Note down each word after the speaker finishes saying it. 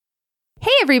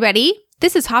everybody.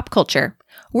 This is Hop Culture.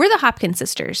 We're the Hopkins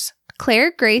sisters,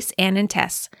 Claire, Grace, Anne, and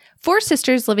Tess. 4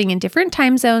 sisters living in different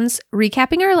time zones,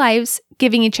 recapping our lives,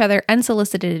 giving each other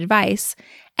unsolicited advice,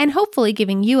 and hopefully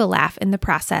giving you a laugh in the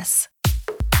process.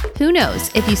 Who knows,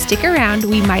 if you stick around,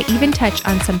 we might even touch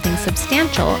on something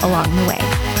substantial along the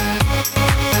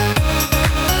way.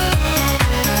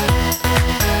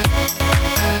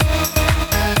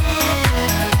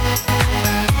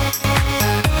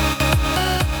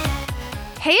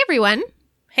 Hey everyone.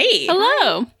 Hey.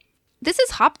 Hello. This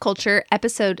is Hop Culture,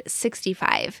 episode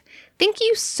 65. Thank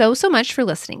you so much for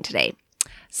listening today.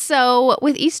 So,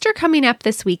 with Easter coming up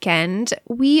this weekend,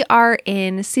 we are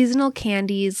in seasonal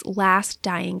candy's last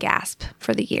dying gasp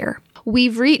for the year.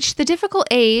 We've reached the difficult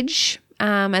age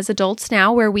as adults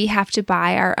now where we have to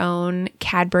buy our own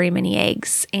Cadbury mini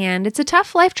eggs, and it's a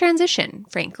tough life transition,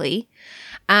 frankly.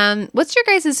 What's your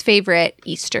guys' favorite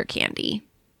Easter candy?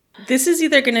 This is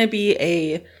either going to be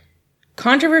a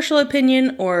controversial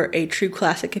opinion or a true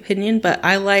classic opinion, but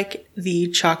I like the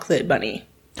chocolate bunny.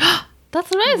 That's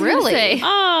what I was going to say.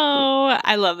 Oh,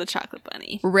 I love the chocolate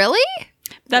bunny. Really?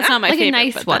 That's not my like a favorite,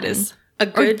 nice but one. that is A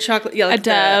good chocolate. Yeah, like a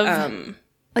Dove.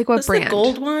 Like what what's brand? the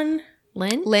gold one?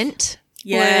 Lint?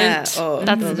 Yeah. Lint. Oh,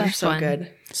 That's those the are best so one.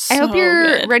 good. I hope so you're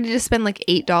good. ready to spend like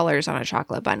 $8 on a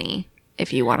chocolate bunny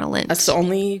if you want a Lint. That's the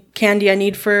only candy I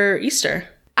need for Easter.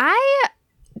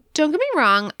 Don't get me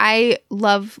wrong, I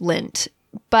love Lint,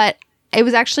 but it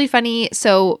was actually funny.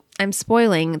 So I'm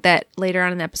spoiling that later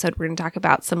on in the episode, we're going to talk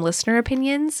about some listener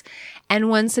opinions. And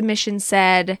one submission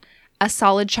said, a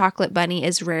solid chocolate bunny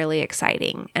is rarely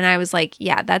exciting. And I was like,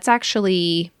 yeah, that's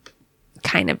actually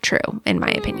kind of true in my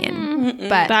opinion.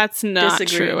 But That's not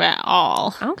Disagree. true at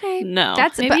all. okay. No.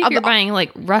 That's Maybe but if you're buying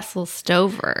like Russell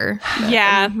Stover,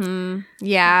 Yeah.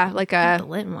 yeah, like the a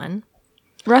Lint one.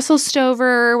 Russell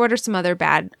Stover. What are some other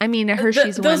bad? I mean, a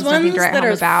Hershey's Those ones nothing to ones write that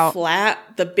home are about. flat,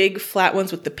 the big flat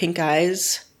ones with the pink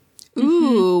eyes.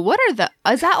 Ooh, what are the?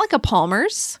 Is that like a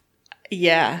Palmer's?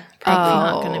 Yeah. Probably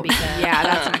not going to be good. Yeah,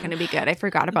 that's not going to be good. I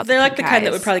forgot about. They're like pink the kind that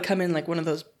eyes. would probably come in like one of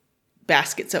those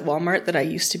baskets at Walmart that I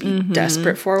used to be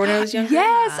desperate for when I was younger.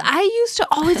 Yes, I used to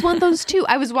always want those too.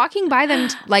 I was walking by them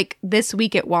like this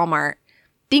week at Walmart,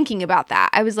 thinking about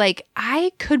that. I was like,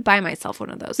 I could buy myself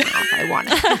one of those now if I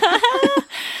wanted.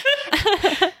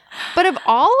 But of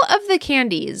all of the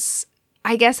candies,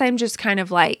 I guess I'm just kind of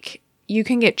like, you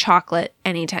can get chocolate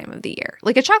any time of the year.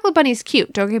 Like a chocolate bunny's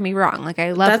cute. Don't get me wrong. Like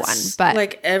I love one, but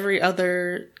like every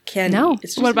other candy. No.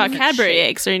 It's just What about a different Cadbury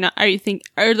shape. eggs?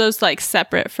 Are those like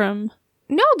separate from?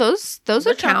 no, those They're are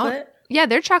count. chocolate. Yeah,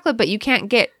 they're chocolate, but you can't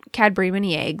get Cadbury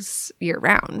mini eggs year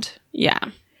round. Yeah.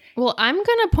 Well, I'm going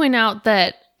to point out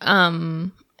that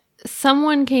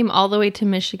someone came all the way to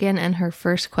Michigan and her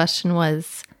first question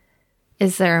was,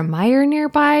 is there a Meijer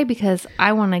nearby? Because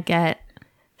I want to get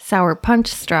Sour Punch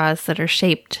straws that are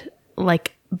shaped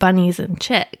like bunnies and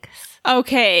chicks.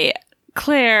 Okay,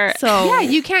 Claire. So Yeah,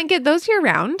 you can't get those year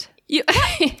round. you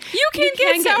can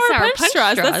get sour punch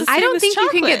straws. That's the I same don't as think you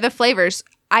can get chocolate. the flavors.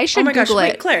 I should Oh my gosh, Google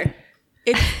wait, it. Claire.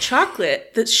 It's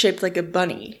chocolate that's shaped like a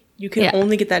bunny. You can Yeah.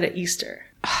 only get that at Easter.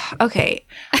 Okay,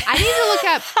 I need to look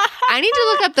up. I need to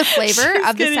look up the flavor She's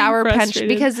of the getting Sour Punch frustrated.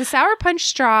 because the Sour Punch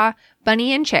straw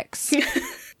bunny and chicks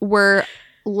were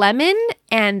lemon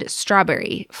and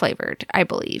strawberry flavored, I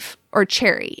believe, or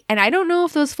cherry. And I don't know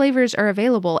if those flavors are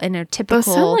available in a typical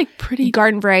sound like pretty-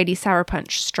 garden variety Sour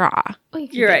Punch straw.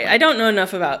 You're right. I don't know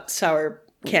enough about sour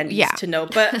candies Yeah. to know,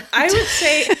 but I would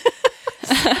say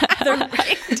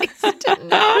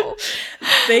No.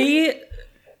 they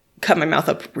cut my mouth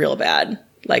up real bad.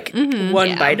 Like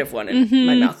one bite of one and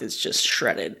my mouth is just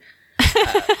shredded.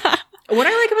 What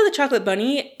I like about the chocolate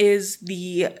bunny is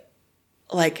the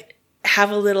like have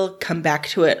a little come back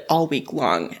to it all week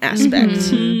long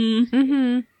aspect.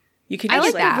 You can I just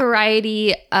like like that.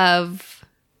 variety of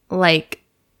like,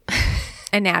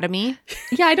 Anatomy.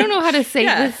 yeah, I don't know how to say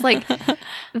Yeah. this, like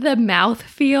the mouth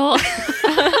feel.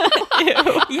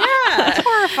 yeah,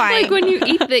 Horrifying. Like when you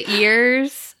eat the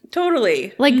ears,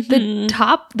 totally. like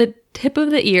the tip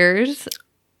of the ears,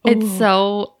 it's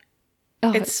so.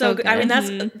 Oh, It's so good. I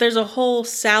mean, there's a whole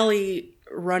Sally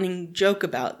running joke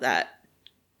about that.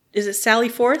 Is it Sally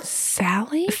Forth?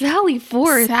 Sally? Sally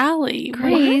Forth, Sally.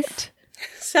 Grace.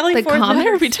 Sally The Forth. comic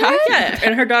What are we talking Yeah,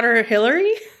 and her daughter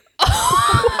Hillary.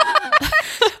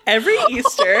 Every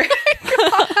Easter,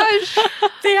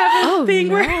 they have a thing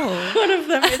where one of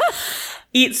them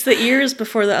eats the ears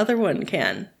before the other one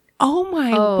can. Oh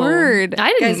my word. I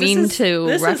didn't Guys, mean to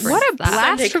this is- reference What a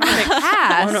that. blast from the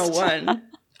past. 101.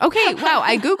 Okay, wow.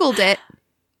 I Googled it.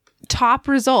 Top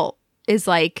result is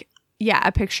like, yeah,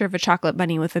 a picture of a chocolate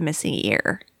bunny with a missing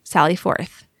ear. Sally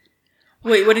Forth.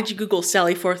 Wait, what did you Google?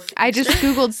 Sally Forth? I just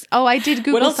Googled. Oh, I did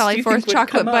Google else do Sally you Forth think would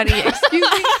chocolate come up? bunny. Excuse me.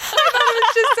 I thought it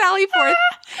was just Sally Forth.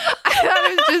 I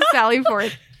thought it was just Sally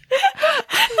Forth.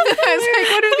 I was like,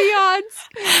 what are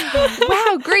the odds?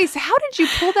 Wow, Grace, how did you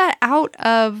pull that out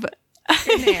of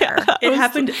thin air? It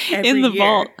happened every in the year.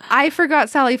 vault. I forgot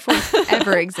Sally Forth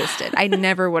ever existed. I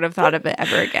never would have thought of it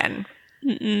ever again.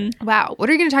 Wow. What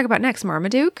are you going to talk about next,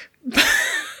 Marmaduke?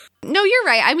 No, you're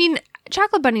right. I mean,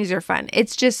 chocolate bunnies are fun.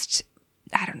 It's just,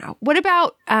 I don't know. What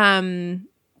about,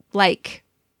 like,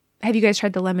 have you guys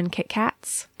tried the lemon Kit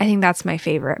Kats? I think that's my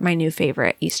new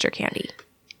favorite Easter candy.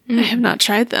 I have not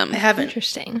tried them. I haven't.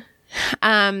 Interesting.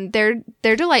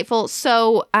 They're delightful.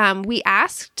 So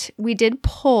we did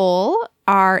poll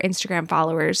our Instagram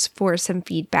followers for some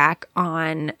feedback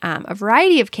on a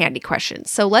variety of candy questions.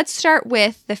 So let's start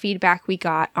with the feedback we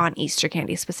got on Easter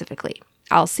candy specifically.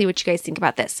 I'll see what you guys think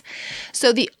about this.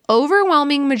 So the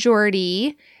overwhelming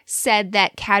majority said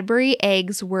that Cadbury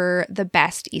eggs were the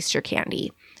best Easter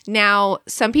candy. Now,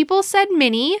 some people said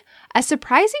mini. A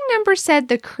surprising number said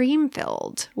the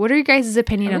cream-filled. What are your guys'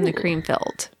 opinion on the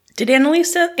cream-filled? Did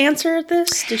Annalise answer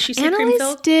this? Did she say cream Annalise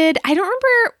filled? did. I don't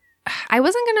remember. I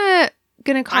wasn't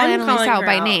gonna call I'm Annalise calling out her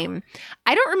by out. name.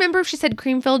 I don't remember if she said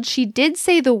cream filled. She did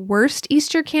say the worst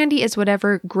Easter candy is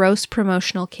whatever gross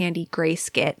promotional candy Grace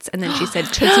gets, and then she said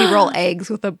Tootsie Roll eggs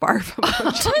with a barf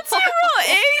emoji. Tootsie Roll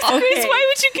eggs? Grace, Okay. why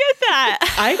would you get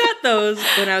that? I got those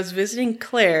when I was visiting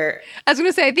Claire. I was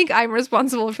gonna say I think I'm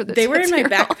responsible for the. They were in my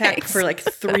Tootsie Roll backpack eggs. for like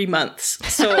 3 months.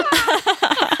 So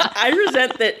I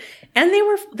resent that. And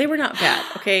they were not bad,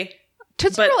 okay?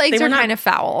 Tootsie but Roll they eggs were are not- kind of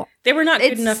foul. They were not good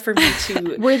It's- enough for me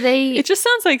to... Were they It just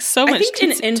sounds like so I much think an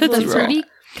Tootsie influencer- Roll. fruity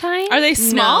kind? Are they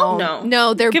small?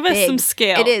 No. They're Give us big. some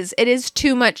scale. It is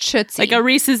too much Tootsie. Like a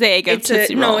Reese's egg of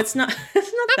Tootsie Roll. No, it's not.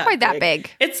 It's not quite that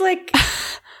big. It's like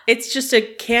it's just a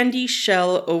candy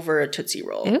shell over a Tootsie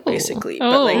Roll, Ew. basically, Oh.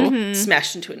 but like Mm-hmm.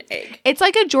 smashed into an egg. It's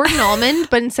like a Jordan almond,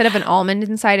 but instead of an almond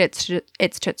inside,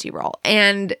 it's Tootsie Roll.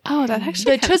 And Oh, that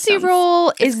actually the kinda Tootsie sounds-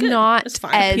 Roll is good. not It's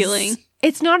fine. as Appealing.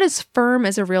 It's not as firm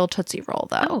as a real Tootsie Roll,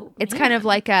 though. Oh, it's kind of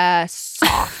like a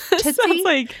soft Tootsie. Sounds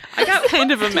like I got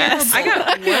kind of a mess. I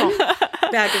got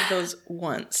one bag of those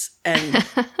once, and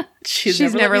she's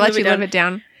never let you live it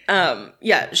down.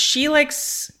 Yeah, she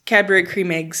likes Cadbury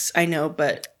cream eggs. I know,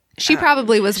 but She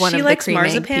probably was one she of the likes cream egg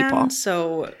marzipan. people.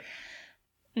 So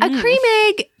A cream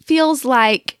egg feels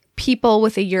like people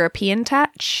with a European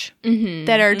touch Mm-hmm.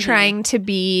 that are trying to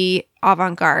be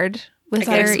avant-garde with I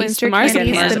guess their it's Easter the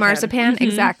marzipan. candies. The Marzipan. marzipan.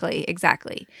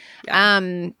 Exactly. Yeah.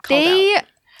 They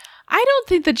I don't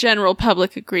think the general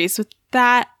public agrees with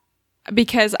that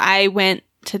because I went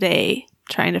today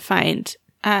trying to find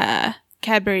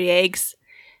Cadbury eggs.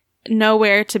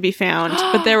 Nowhere to be found,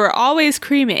 but there were always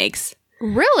cream eggs.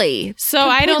 really So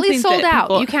I don't completely think sold that out.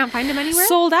 people- You can't find them anywhere.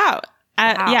 Sold out.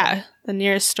 Wow. Yeah, the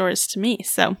nearest stores to me.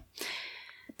 So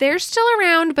They're still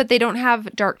around, but they don't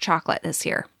have dark chocolate this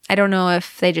year. I don't know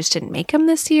if they just didn't make them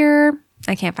this year.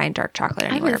 I can't find dark chocolate I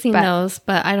anywhere. haven't seen but- those,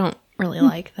 but I don't really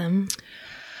like them.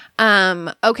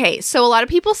 Okay, so a lot of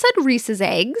people said Reese's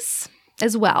eggs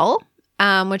as well,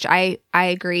 which I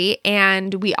agree.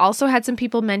 And we also had some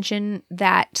people mention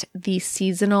that the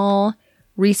seasonal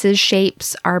Reese's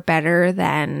shapes are better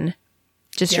than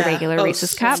just a regular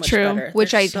Reese's cup, much True. better.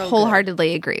 which They're I so good.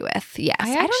 wholeheartedly agree with. Yes, I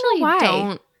don't actually know why.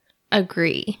 don't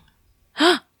agree.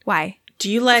 Why? Do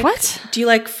you like What? Do you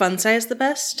like fun size the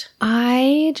best?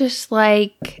 I just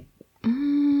like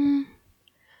I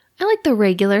like the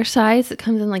regular size. It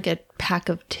comes in like a pack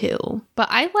of 2. But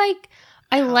I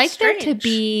like there to strange.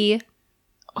 be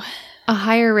a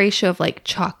higher ratio of like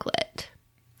chocolate.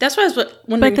 That's why I was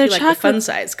wondering if the you like the chocolate- fun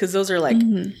size, because those are like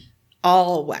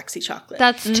all waxy chocolate.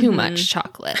 That's too much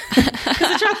chocolate. Because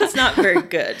the chocolate's not very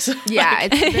good. So, Yeah,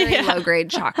 it's very low grade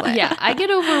chocolate. Yeah, I get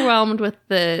overwhelmed with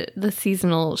the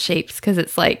seasonal shapes because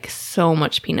it's like so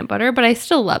much peanut butter, but I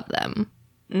still love them.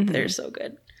 they're so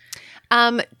good.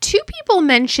 2 people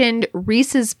mentioned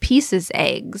Reese's Pieces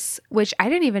eggs, which I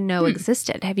didn't even know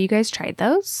existed. Have you guys tried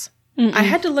those? I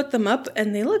had to look them up,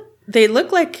 and they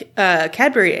look like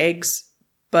Cadbury eggs,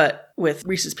 but with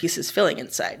Reese's Pieces filling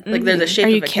inside. Like they're the shape Are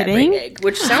of you a kidding? Cadbury egg,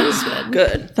 which sounds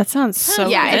good. that sounds so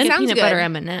Yeah, good. it sounds Peanut good. butter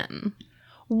M&M.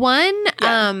 One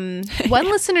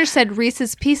listener said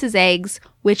Reese's Pieces eggs,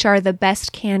 which are the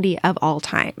best candy of all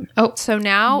time. Oh. So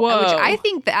now, Whoa. which I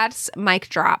think that's mic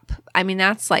drop. I mean,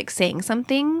 that's like saying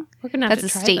something. We're gonna have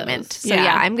That's to a try statement. those. So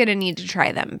yeah, I'm gonna need to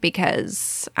try them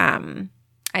because I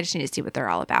just need to see what they're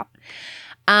all about.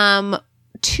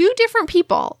 2 different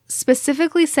people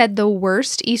specifically said the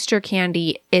worst Easter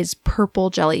candy is purple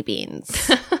jelly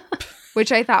beans,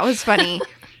 which I thought was funny.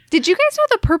 Did you guys know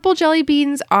the purple jelly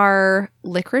beans are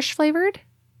licorice flavored?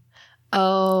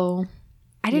 Oh,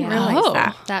 I didn't yeah. realize Oh.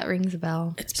 that. that rings a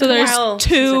bell. It's So been a there's while since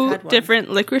I've two had one. different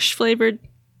licorice flavored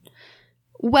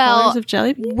Well, colors of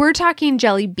jelly beans. we're talking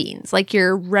jelly beans, like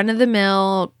your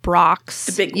run-of-the-mill Brock's,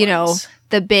 The big you know, ones.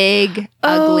 the big,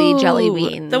 ugly jelly Oh,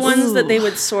 beans. The ones that Ooh. they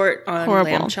would sort on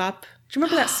Horrible. Lamb Chop. Do you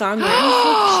remember that song?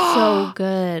 So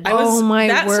good. Oh my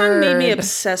that song made me word.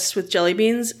 obsessed with jelly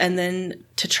beans, and then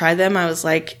to try them, I was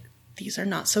like, these are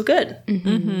not so good.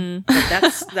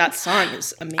 But that song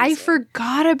is amazing. I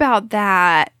forgot about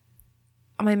that.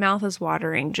 My mouth is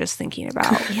watering just thinking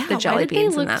about Yeah, the why jelly did they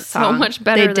beans in look that so song. much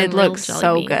better They than did real look jelly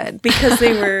so beans? good. because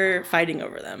they were fighting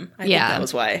over them. I think Yeah. that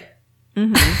was why.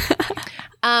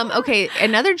 Okay,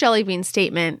 another jelly bean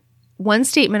statement. One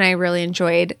statement I really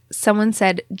enjoyed. Someone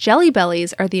said, "Jelly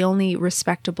Bellies are the only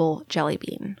respectable jelly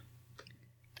bean."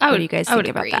 What do you guys think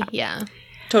about agree. that? Yeah.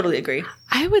 Totally agree.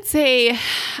 I would say,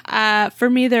 for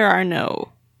me, there are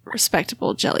no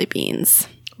respectable jelly beans.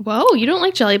 Whoa, you don't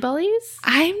like Jelly Bellies?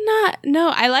 I'm not. No,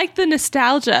 I like the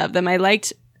nostalgia of them. I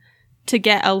liked to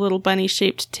get a little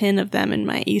bunny-shaped tin of them in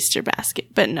my Easter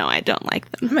basket, but no, I don't like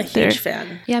them. I'm a They're- huge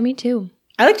fan. Yeah, me too.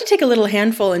 I like to take a little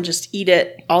handful and just eat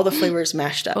it, all the flavors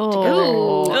mashed up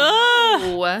together.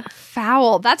 Ugh.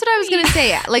 Foul. That's what I was going to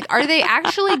say. Like, are they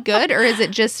actually good or is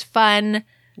it just fun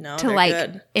No, to they're like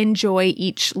good. enjoy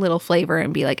each little flavor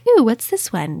and be like, ooh, what's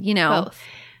this one? You know? Both.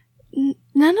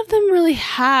 None of them really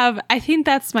have. I think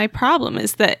that's my problem,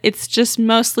 is that it's just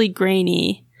mostly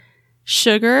grainy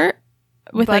sugar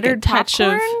with Buttered like a touch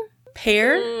popcorn?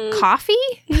 Pear? Coffee?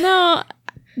 No,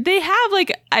 they have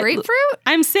like Grapefruit?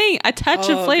 I'm saying a touch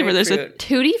of Oh, flavor. There's a. grapefruit.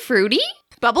 Tutti Frutti?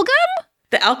 Bubblegum?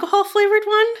 The alcohol flavored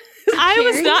one? I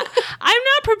was not. I'm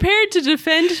not prepared to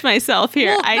defend myself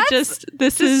here. Well, I that's just.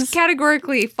 This This is. is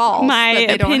categorically false. my that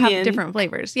they don't have opinion. different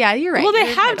flavors. Yeah, you're right. Well, they You're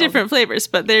have entitled. different flavors,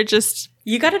 but they're just.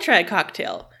 You got to try a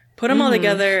cocktail. Put them all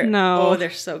together. No. Oh,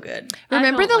 they're so good.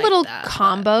 Remember I the don't like little that, but-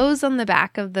 combos on the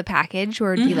back of the package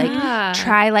where it'd be like, Yeah.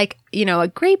 try like, you know, a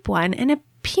grape one and a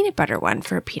peanut butter one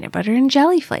for a peanut butter and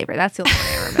jelly flavor. That's the only one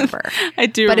I remember. I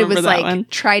do But it remember was that like, one.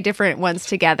 try different ones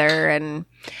together. And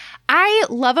I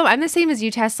love them. I'm the same as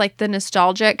you, Tess, like the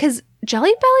nostalgia. Because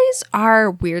Jelly Bellies are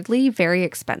weirdly very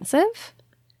expensive.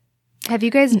 Have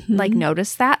you guys like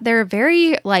noticed that? They're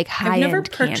very like high I've never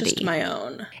end purchased candy. my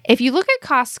own. If you look at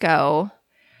Costco,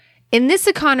 in this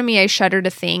economy, I shudder to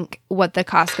think what the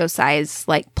Costco size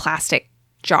like plastic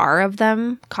jar of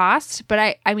them cost.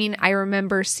 But I mean, I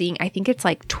remember seeing, I think it's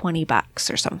like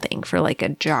 $20 or something for like a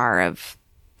jar of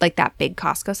like that big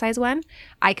Costco size one.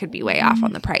 I could be way off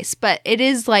on the price, but it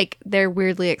is like they're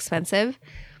weirdly expensive.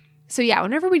 So yeah,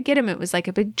 whenever we'd get them, it was like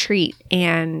a big treat.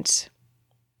 And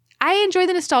I enjoy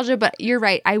the nostalgia, but you're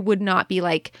right. I would not be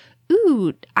like,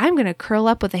 ooh, I'm going to curl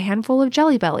up with a handful of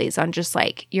Jelly Bellies on just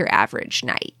like your average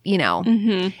night, you know?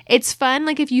 It's fun.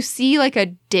 Like if you see like a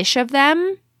dish of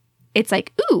them, it's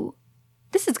like, ooh,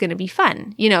 this is going to be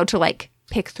fun, you know, to like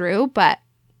pick through, but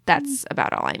that's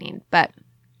about all I need. But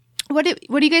what do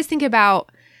you guys think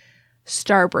about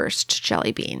Starburst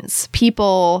jelly beans?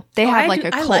 People, they have like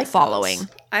a cult following.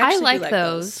 I I actually like do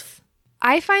those.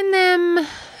 I find them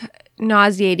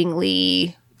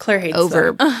nauseatingly Claire hates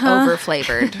over them.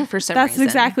 flavored for some That's reason.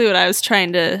 exactly what I was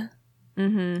trying to.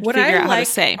 What figure I out how to like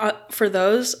say. For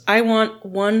those, I want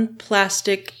one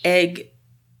plastic egg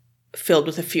filled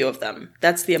with a few of them.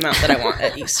 That's the amount that I want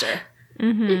at Easter.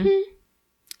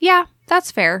 Yeah,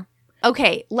 that's fair.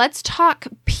 Okay, let's talk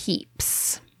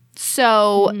Peeps.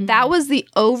 So that was the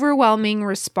overwhelming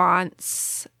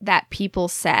response that people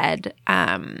said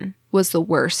was the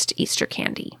worst Easter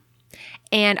candy.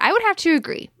 And I would have to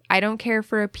agree. I don't care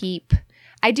for a Peep.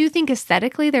 I do think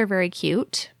aesthetically they're very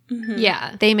cute.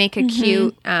 Yeah. They make a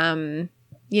cute,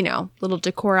 you know, little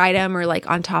decor item or like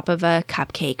on top of a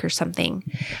cupcake or something.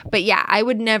 But yeah, I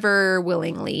would never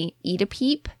willingly eat a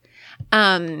Peep.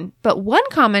 But one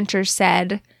commenter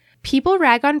said, people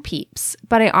rag on Peeps,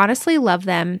 but I honestly love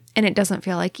them and it doesn't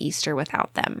feel like Easter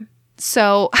without them.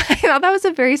 So I thought that was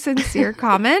a very sincere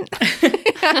comment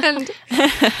and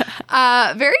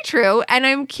very true. And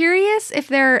I'm curious if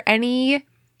there are any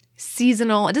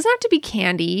seasonal, it doesn't have to be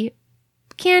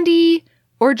candy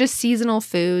or just seasonal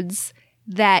foods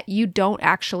that you don't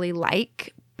actually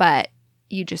like, but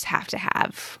you just have to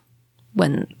have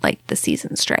when like the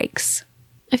season strikes.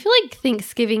 I feel like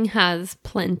Thanksgiving has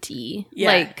plenty. Yeah,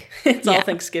 Like it's all yeah.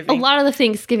 Thanksgiving. A lot of the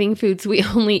Thanksgiving foods we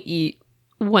only eat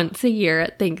once a year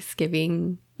at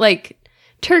Thanksgiving. Like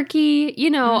turkey, you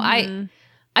know, I'm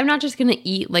not just going to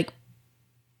eat like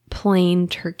plain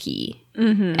turkey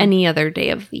any other day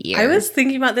of the year. I was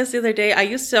thinking about this the other day. I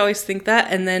used to always think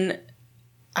that, and then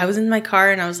I was in my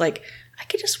car and I was like, I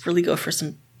could just really go for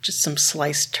some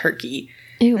sliced turkey.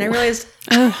 Ew. And I realized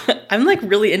I'm like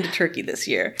really into turkey this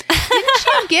year.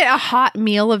 Didn't you get a hot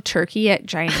meal of turkey at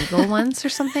Giant Eagle once or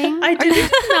something? I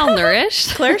did.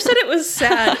 Malnourished. Claire said it was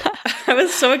sad. I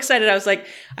was so excited. I was like,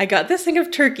 I got this thing of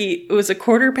turkey. It was a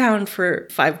quarter pound for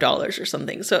 $5 or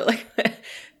something. So like,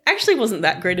 actually wasn't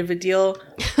that great of a deal.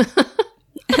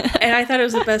 And I thought it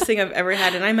was the best thing I've ever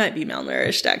had. And I might be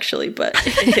malnourished actually, but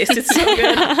it tasted so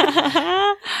good.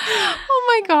 Oh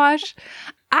my gosh.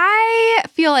 I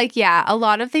feel like, yeah, a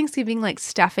lot of Thanksgiving, like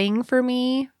stuffing for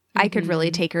me, I could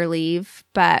really take or leave,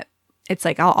 but it's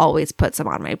like I'll always put some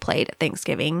on my plate at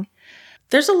Thanksgiving.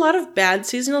 There's a lot of bad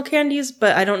seasonal candies,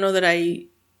 but I don't know that I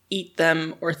eat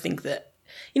them or think that,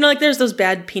 like there's those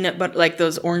bad peanut butter, like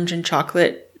those orange and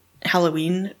chocolate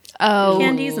Halloween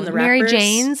candies and the wrappers. Mary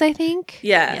Jane's, I think.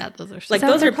 Yeah, those are like that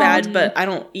those what they're are bad, called? but I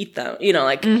don't eat them.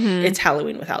 It's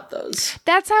Halloween without those.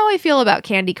 That's how I feel about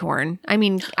candy corn. I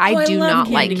mean, I do love not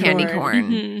like candy candy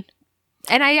corn.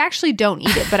 And I actually don't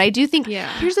eat it, but I do think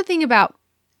here's the thing about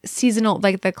seasonal,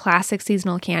 like the classic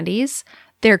seasonal candies.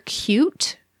 They're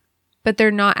cute, but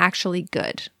they're not actually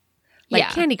good. Like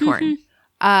candy corn,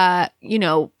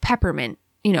 peppermint,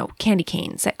 candy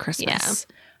canes at Christmas.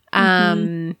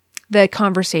 The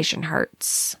conversation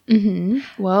hearts.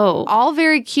 Whoa. All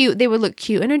very cute. They would look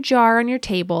cute in a jar on your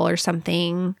table or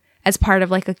something as part of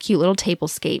like a cute little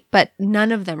tablescape, but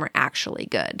none of them are actually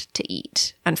good to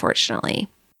eat, unfortunately.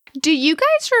 Do you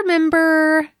guys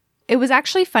remember? It was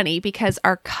actually funny because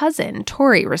our cousin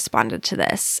Tori responded to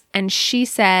this and she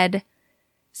said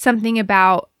something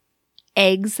about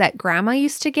eggs that grandma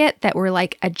used to get that were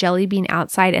like a jelly bean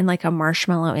outside and like a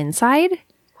marshmallow inside.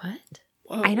 What?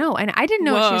 Whoa. I know. And I didn't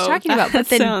know what she was talking about. But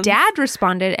then Dad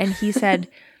responded and he said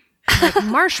like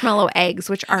marshmallow eggs,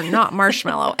 which are not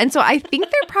marshmallow. And so I think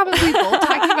they're probably both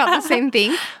talking about the same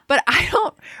thing, but I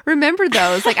don't remember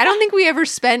those. Like, I don't think we ever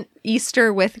spent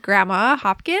Easter with Grandma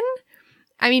Hopkin.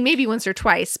 I mean, maybe once or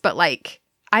twice, but like,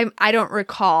 I don't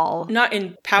recall. Not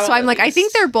in power. So I'm like, I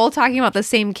think they're both talking about the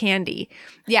same candy.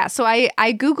 Yeah. So I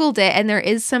Googled it and there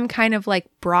is some kind of like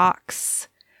Brock's.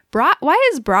 Why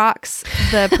is Brock's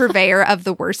the purveyor of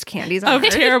the worst candies on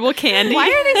earth? Terrible candy. Why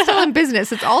are they still in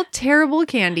business? It's all terrible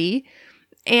candy.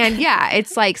 And yeah,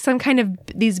 it's like some kind of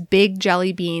these big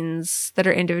jelly beans that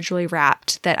are individually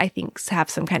wrapped that I think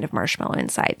have some kind of marshmallow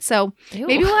inside. So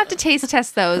maybe we'll have to taste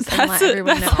test those and let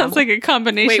everyone know. That sounds like a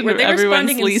combination were of they everyone's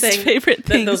responding and least saying favorite that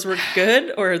things. those were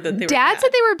good or that they were Dad bad?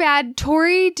 said they were bad.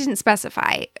 Tori didn't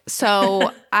specify.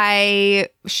 So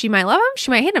she might love them.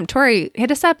 She might hate them. Tori, hit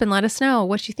us up and let us know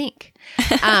what you think.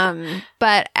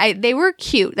 But they were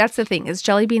cute. That's the thing is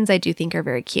jelly beans I do think are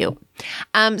very cute.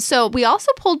 So we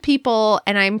also polled people,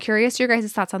 and I'm curious your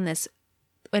guys' thoughts on this.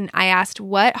 When I asked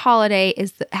what holiday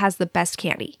has the best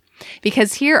candy,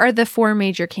 because here are the 4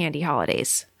 major candy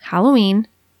holidays: Halloween,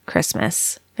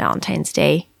 Christmas, Valentine's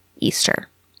Day, Easter.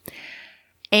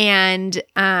 And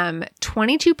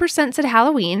 22% said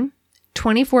Halloween,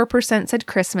 24% said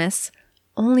Christmas,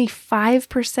 only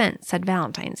 5% said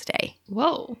Valentine's Day.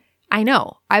 Whoa. I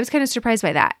know. I was kind of surprised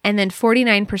by that. And then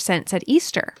 49% said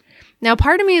Easter. Now,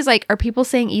 part of me is like, are people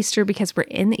saying Easter because we're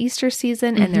in the Easter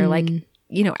season and they're like,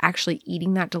 actually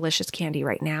eating that delicious candy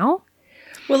right now?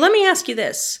 Well, let me ask you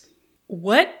this.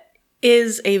 What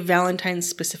is a Valentine's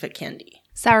specific candy?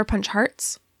 Sour Punch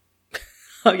Hearts.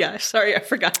 Oh, yeah. Sorry, I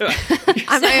forgot about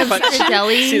I'm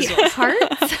jelly Seasonal.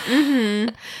 hearts.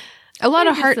 a lot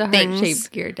of heart the things.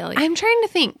 heart-shaped gear jelly. I'm trying to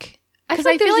think. Because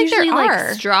I I feel like there usually are.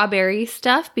 like strawberry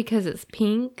stuff because it's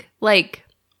pink. Like,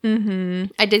 I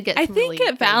did get. I some think really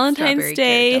at good Valentine's strawberry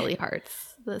Day- jelly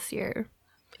hearts this year.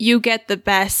 You get the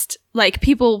best, like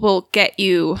people will get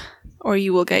you or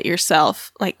you will get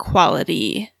yourself like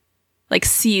quality, like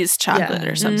C's chocolate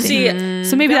or something. See,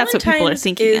 So maybe that's what people are Valentine's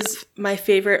thinking is of. my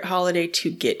favorite holiday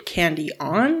to get candy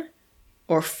on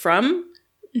or from,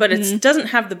 but it doesn't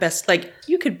have the best, like,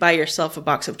 you could buy yourself a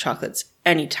box of chocolates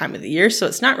any time of the year, so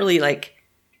it's not really like,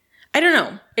 I don't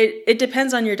know. It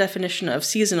depends on your definition of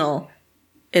seasonal,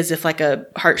 as if like a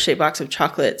heart-shaped box of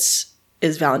chocolates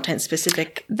is Valentine's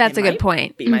specific. That's it a good might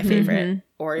point. Be my favorite.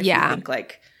 Or if Yeah. you think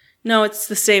like, no, it's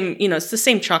the same, it's the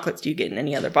same chocolates you get in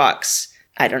any other box.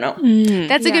 I don't know.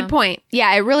 That's a good point.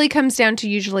 Yeah, it really comes down to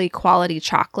usually quality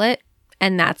chocolate.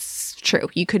 And that's true.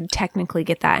 You could technically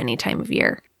get that any time of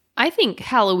year. I think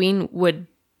Halloween would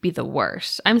be the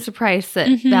worst. I'm surprised that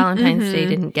Valentine's Day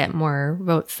didn't get more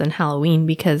votes than Halloween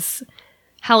because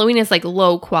Halloween is like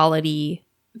low quality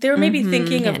They were maybe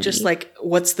thinking of just like,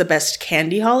 what's the best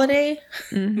candy holiday?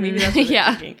 Maybe that's what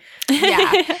they're thinking.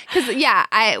 Yeah.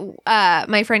 Because,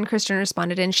 my friend Kristen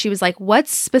responded and she was like,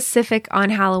 what's specific on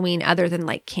Halloween other than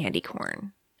like candy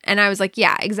corn? And I was like,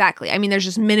 yeah, exactly. I mean, there's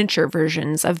just miniature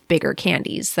versions of bigger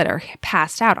candies that are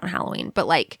passed out on Halloween. But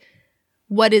like,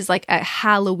 what is like a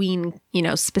Halloween,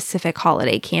 specific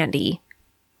holiday candy?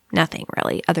 Nothing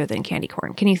really other than candy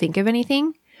corn. Can you think of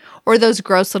anything? Or those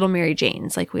gross little Mary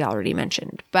Janes, like we already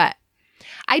mentioned. But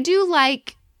I do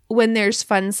like when there's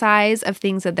fun size of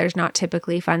things that there's not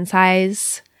typically fun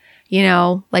size,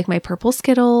 like my purple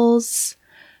Skittles,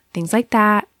 things like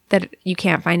that you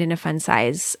can't find in a fun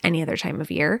size any other time of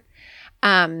year. But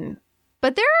I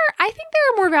think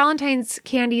there are more Valentine's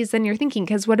candies than you're thinking.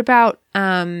 Because what about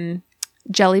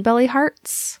Jelly Belly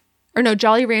hearts? Or no,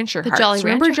 Jolly Rancher hearts.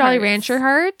 Remember Jolly Rancher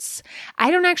hearts? I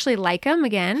don't actually like them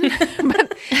again.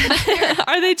 But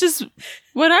are they just,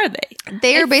 what are they?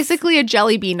 They are basically a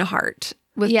jelly bean heart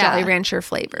with Jolly Rancher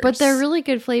flavors. But they're really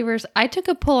good flavors. I took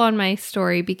a pull on my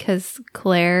story because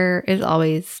Claire is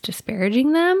always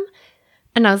disparaging them.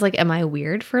 And I was like, am I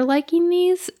weird for liking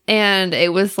these? And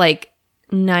it was like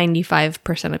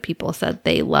 95% of people said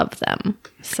they love them.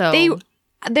 So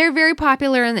they're very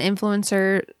popular in the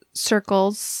influencer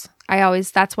circles.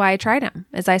 That's why I tried them,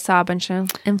 as I saw a bunch of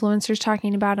influencers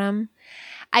talking about them.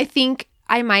 I think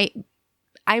I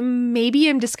maybe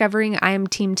am discovering I am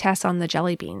Team Tess on the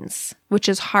jelly beans, which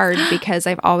is hard because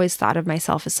I've always thought of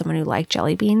myself as someone who liked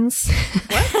jelly beans.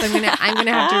 What? So I'm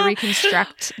gonna have to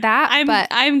reconstruct that.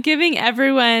 I'm giving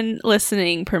everyone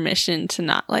listening permission to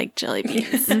not like jelly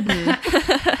beans.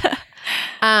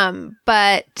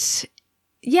 But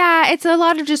yeah, it's a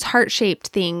lot of just heart-shaped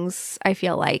things, I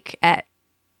feel like, at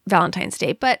Valentine's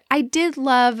Day. But I did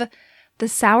love the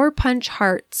Sour Punch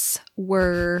hearts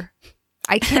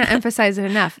I can't emphasize it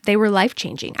enough. They were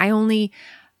life-changing. I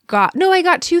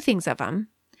got 2 things of them.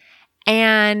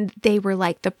 And they were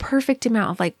like the perfect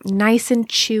amount of like nice and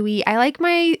chewy. I like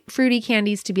my fruity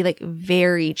candies to be like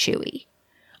very chewy.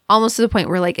 Almost to the point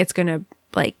where like it's going to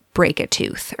like break a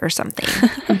tooth or something.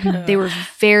 They were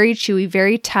very chewy,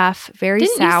 very tough, very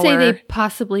sour. Didn't you say they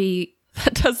possibly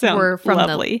that does sound were from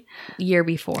lovely. The year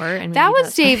before? And that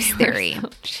was Dave's theory.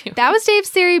 That was Dave's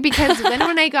theory because then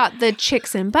when I got the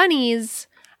Chicks and Bunnies,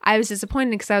 I was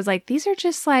disappointed because I was like, these are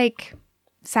just like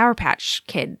Sour Patch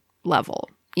Kid level,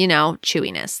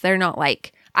 chewiness. They're not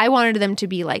like, I wanted them to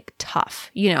be like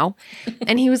tough,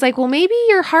 And he was like, well, maybe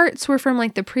your hearts were from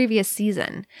like the previous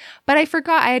season. But I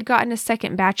forgot I had gotten a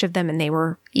second batch of them and they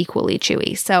were equally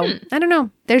chewy. So I don't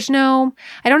know.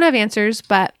 I don't have answers,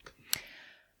 but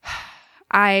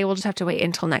I will just have to wait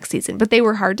until next season. But they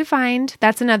were hard to find.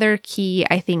 That's another key,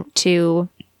 I think, to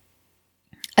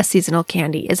a seasonal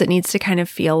candy is it needs to kind of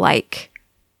feel like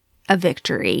a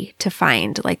victory to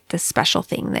find like the special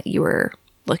thing that you were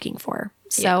looking for.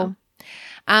 So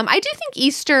I do think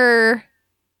Easter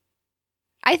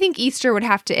would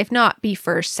have to, if not be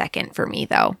first, second for me,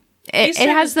 though. It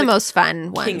has the most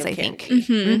fun ones, I think.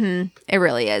 It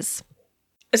really is.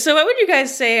 So what would you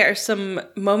guys say are some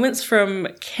moments from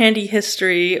candy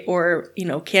history or,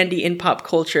 candy in pop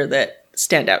culture that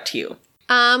stand out to you?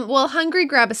 Well, Hungry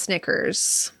Grab a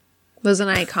Snickers was an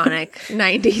iconic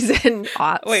 90s and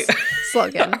aughts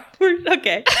slogan.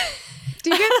 Okay. Do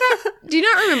you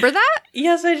not remember that?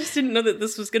 Yes, I just didn't know that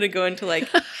this was going to go into like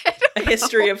a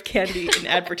history of candy and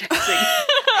advertising.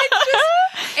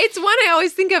 It's one I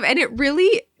always think of, and it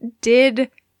really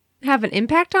did have an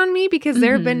impact on me because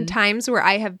there have been times where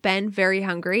I have been very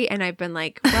hungry and I've been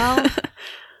like, well,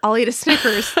 I'll eat a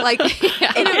Snickers. Like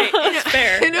in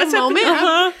a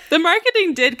moment. The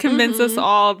marketing did convince us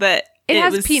all that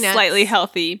it was peanuts. Slightly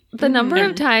healthy. The number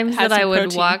of times that I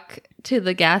would walk to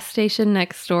the gas station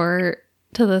next door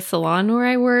to the salon where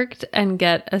I worked and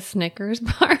get a Snickers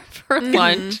bar for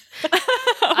lunch.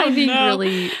 I think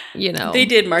really, they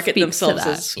did market themselves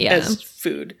as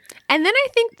food. And then I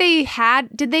think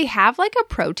did they have like a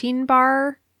protein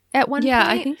bar at one point? Yeah,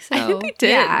 I think so. I think they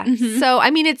did. Yeah. So,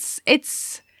 I mean,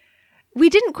 we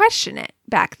didn't question it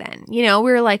back then. We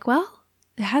were like, well,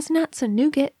 it has nuts and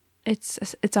nougat. It's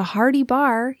a hearty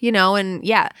bar, and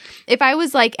yeah, if I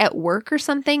was like at work or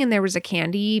something and there was a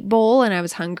candy bowl and I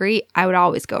was hungry, I would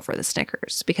always go for the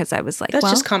Snickers because I was like, that's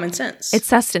just common sense. It's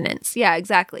sustenance. Yeah,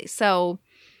 exactly. So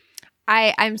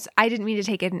I didn't mean to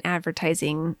take it in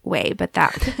advertising way, but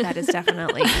that is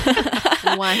definitely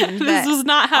one. This was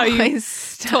not how you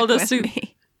told us to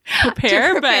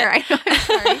prepare, but I know, I'm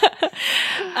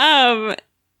sorry.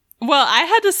 Well, I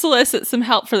had to solicit some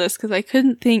help for this because I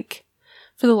couldn't think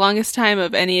for the longest time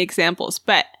of any examples,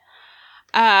 but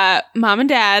mom and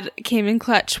dad came in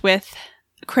clutch with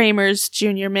Kramer's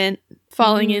Junior Mint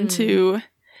falling into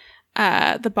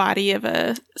the body of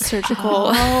a surgical.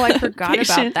 Oh, I forgot about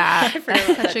patient. that. I forgot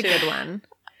That's about such a that, too. good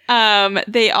one.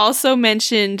 They also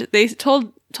mentioned, they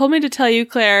told me to tell you,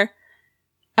 Claire,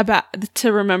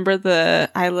 to remember the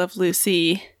I Love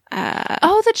Lucy.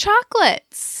 Oh, the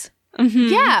chocolates.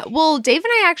 Mhm. Yeah. Well, Dave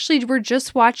and I actually were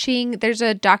just watching. There's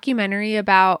a documentary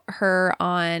about her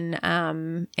on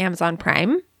Amazon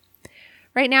Prime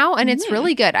right now, and it's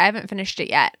really good. I haven't finished it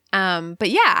yet. But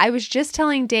yeah, I was just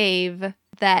telling Dave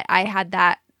that I had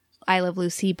that I Love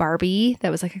Lucy Barbie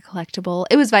that was like a collectible.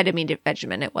 It was Vitamin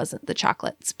Vegemin. It wasn't the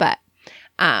chocolates, but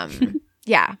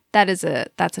yeah,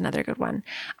 that's another good one.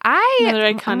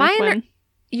 Another iconic one.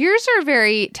 Yours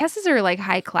are Tessa's are like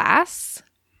high class,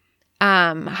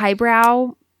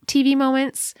 highbrow TV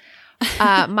moments.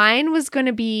 Mine was going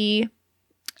to be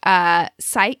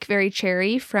Psych, Very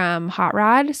Cherry from Hot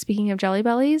Rod. Speaking of Jelly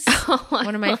Bellies,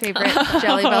 one of my favorite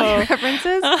Jelly Belly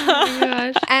references. Oh my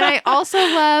gosh. And I also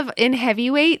love in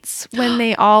Heavyweights when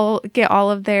they all get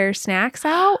all of their snacks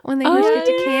out when they first get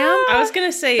to camp. I was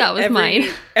gonna say That was mine.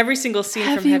 every single scene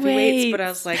from Heavyweights, but I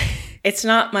was like, it's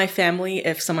not my family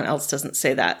if someone else doesn't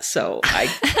say that. So I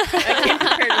came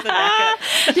prepared with a backup.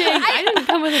 Dang, I didn't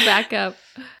come with a backup.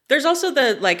 There's also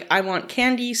the like I want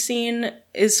candy scene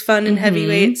is fun in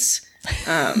Heavyweights.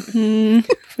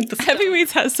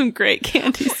 Heavyweights has some great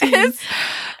candy scenes.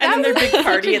 And then their big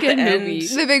party at the good end. movie.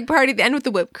 The big party at the end with the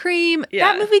whipped cream.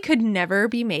 Yeah. That movie could never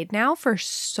be made now for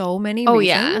so many Oh,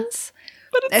 yeah. reasons.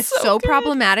 But It's so good.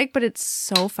 problematic, but it's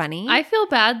so funny. I feel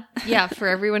bad, for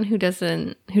everyone who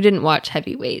didn't watch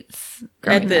Heavyweights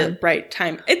growing At the up. right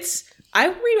time. I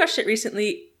rewatched it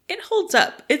recently. It holds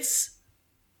up. It's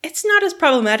not as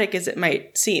problematic as it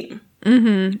might seem.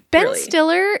 Ben Really.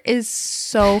 Stiller is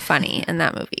so funny in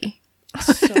that movie.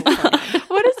 So funny.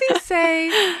 What does he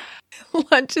say?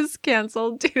 Lunch is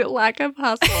canceled due to lack of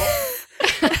hustle.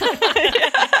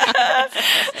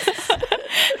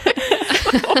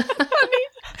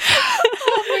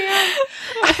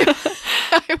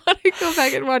 I want to go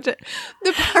back and watch it.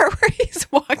 The part where he's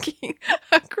walking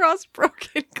across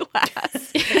broken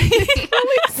glass. It's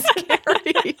really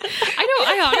scary. I know.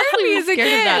 I honestly me was as a scared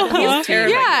of kid. that. the whole He's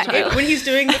terrifying. Yeah, as a child. When he's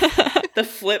doing the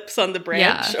flips on the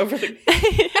branch Yeah. over the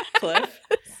cliff.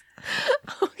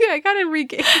 Okay, I gotta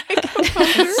regain my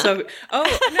composure. So,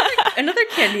 another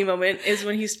candy moment is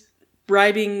when he's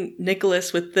bribing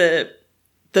Nicholas with the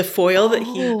foil that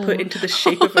he put into the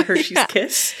shape of a Hershey's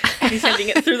Kiss. He's sending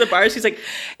it through the bars. He's like,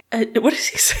 what does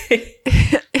he say?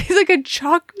 It's like a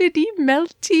chocolatey,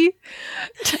 melty.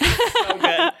 So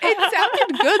good. It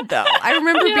sounded good though. I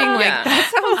remember being like, Yeah. that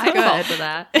sounds I fall good. for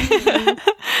that.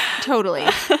 Totally.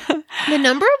 The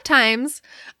number of times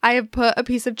I have put a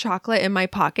piece of chocolate in my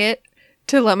pocket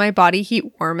to let my body heat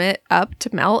warm it up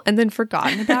to melt and then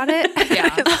forgotten about it.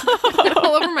 Yeah.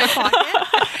 All over my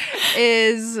pocket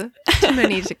is too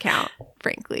many to count,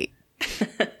 frankly.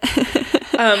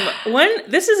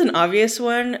 This is an obvious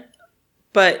one,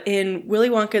 but in Willy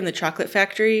Wonka and the Chocolate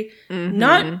Factory,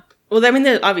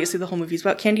 obviously the whole movie's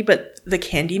about candy, but the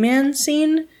Candyman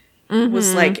scene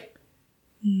was like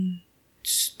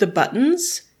the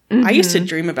buttons. I used to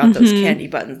dream about those candy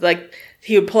buttons. Like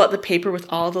he would pull out the paper with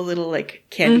all the little like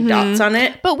candy dots on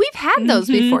it. But we've had those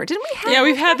before, didn't we? Have Yeah,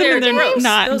 we've had them and they're gross.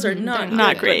 not. Those are not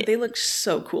not good, great. but they look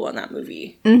so cool on that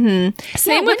movie.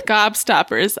 Same with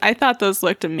Gobstoppers. I thought those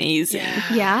looked amazing.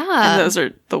 Yeah. And those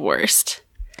are the worst.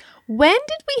 When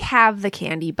did we have the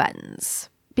candy buttons?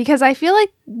 Because I feel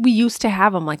like we used to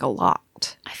have them like a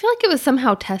lot. I feel like it was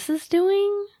somehow Tessa's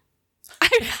doing. I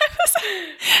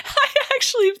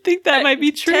actually think that might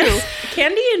be true.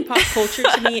 Candy in pop culture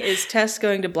to me is Tess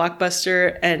going to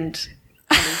Blockbuster and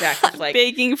coming back with like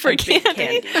Begging for a big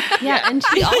candy. Yeah, and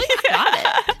she always got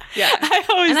it. Yeah, I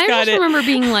always And I got just it. remember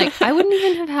being like, I wouldn't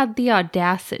even have had the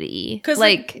audacity. because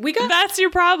Like, we got That's your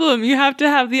problem. You have to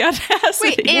have the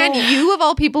audacity. Wait, and you of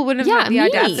all people wouldn't have Yeah,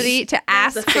 had the me. audacity to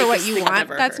ask the for what fakest you thing I've want?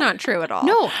 ever That's heard. not true at all.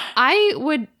 no, I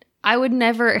would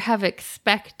never have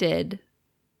expected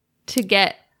to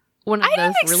get one of I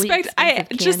those didn't really expect. I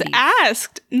expensive just candies.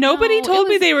 asked. Nobody No, told it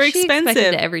me was- they were she expected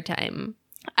expensive. it every time.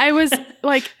 I was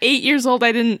like 8 years old.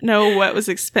 I didn't know what was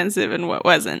expensive and what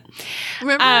wasn't.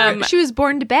 Remember, she was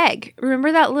born to beg.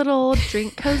 Remember that little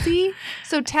drink cozy?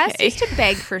 So Tess Okay. used to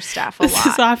beg for stuff a This lot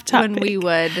is off when topic. we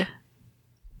would.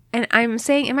 And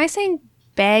am I saying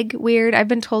beg weird? I've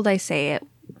been told I say it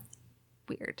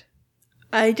weird.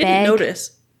 I didn't Beg.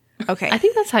 notice. Okay. I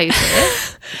think that's how you say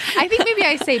it. I think maybe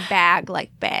I say bag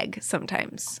like beg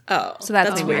sometimes. Oh, So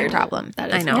that's my weird. problem.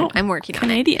 That I is know. weird. I'm working on it.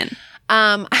 Canadian.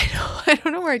 I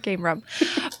don't know where it came from.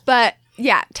 But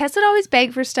Yeah, Tess would always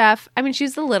beg for stuff. I mean,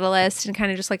 she's the littlest and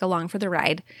kind of just like along for the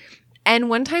ride. And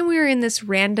one time we were in this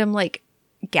random like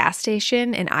gas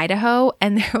station in Idaho,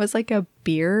 and there was like a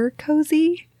beer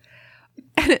cozy,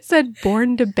 and it said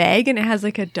 "Born to Beg," and it has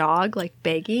like a dog like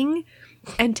begging.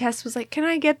 And Tess was like, "Can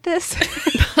I get this?"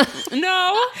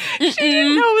 No, She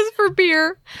didn't know it was for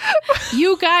beer.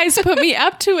 you guys put me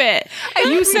up to it.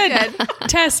 You we said,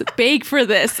 Tess, beg for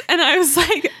this. And I was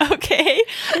like, okay.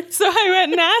 So I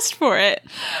went and asked for it.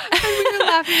 And we were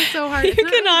laughing so hard. It's You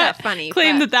not really cannot that funny.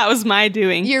 claim but that was my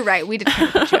doing. You're right. We did kind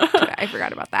of put you up to it. I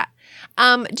forgot about that.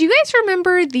 Do you guys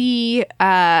remember the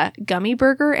gummy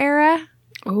burger era?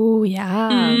 Oh, yeah.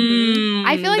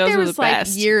 I feel like those there were was the like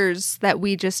best. years that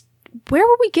we just. Where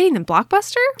were we getting them?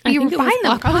 Blockbuster? I We were think it was buying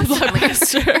them constantly.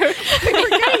 Blockbuster. We were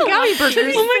getting gummy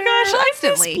burgers. Oh my gosh, I miss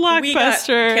constantly. We got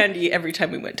Blockbuster. candy every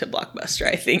time we went to Blockbuster,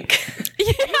 I think.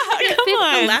 Yeah, come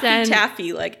on. Laffy Then,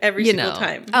 Taffy, like every you single know.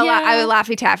 time. Oh, Yeah. I would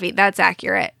Laffy Taffy. That's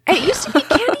accurate. It used to be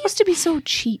candy used to be so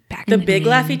cheap back The in the big day.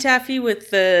 Laffy Taffy with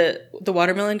the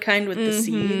watermelon kind with the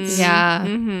seeds. Yeah.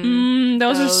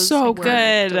 Those are so were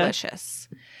good. delicious.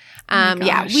 my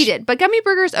Yeah, gosh. we did. But gummy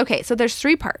burgers. Okay, so there's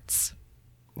 3 parts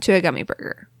to a gummy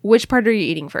burger. Which part are you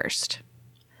eating first?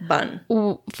 Bun.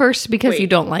 First, because Wait. you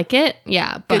don't like it.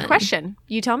 Yeah. Good bun. question.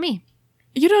 You tell me.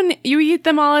 You eat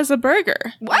them all as a burger.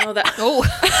 What? No, that,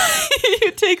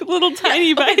 You take little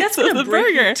tiny okay, bites of the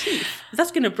break your burger. teeth.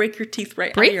 That's gonna break your teeth right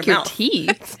out Break of your your mouth.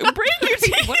 teeth. Break your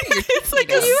teeth. It's like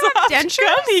a you have soft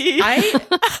dentures? gummy. You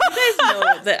guys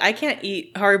know that I can't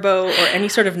eat Haribo or any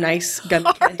sort of nice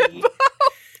gummy candy.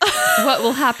 What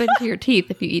will happen to your teeth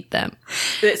if you eat them?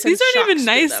 It sends These aren't shocks even through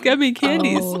nice them. gummy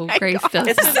candies. Oh, Grace does.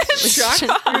 It sends shocks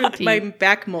through my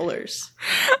back molars.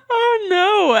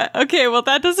 Oh no. Okay, well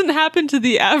that doesn't happen to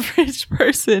the average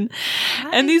person.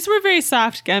 And these were very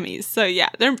soft gummies. So yeah,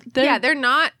 they're Yeah, they're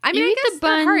not. I mean, You I eat guess the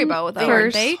bun they're Haribo, though,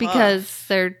 aren't first they? because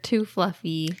they're too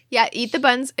fluffy. Yeah, eat the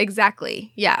buns.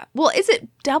 Exactly. Yeah. Well, is it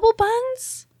double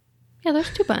buns? Yeah,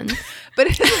 there's 2 buns. But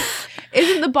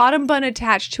isn't the bottom bun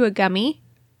attached to a gummy?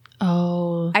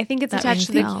 Oh, I think it's That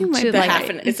attached to rings the, a bell. to The like, half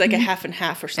and, it's like a half and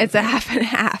half or something. it's a half and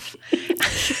half.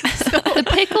 the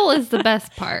pickle is the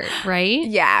best part, right?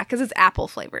 Yeah, because it's apple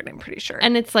flavored, I'm pretty sure.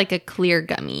 And it's like a clear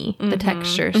gummy. The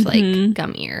texture's like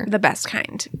gummier. the best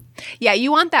kind. Yeah,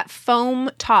 you want that foam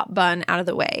top bun out of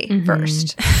the way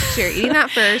first. So you're eating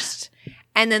that first.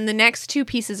 And then the next 2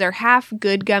 pieces are half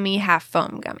good gummy, half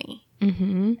foam gummy.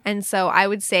 Mm-hmm. And so I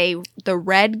would say the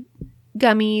red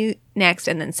gummy next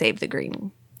and then save the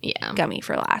green Yeah. gummy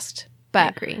for last.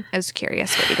 But agree. I was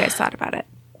curious what you guys thought about it.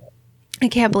 I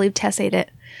can't believe Tess ate it.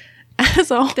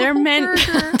 So they're meant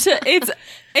to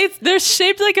they're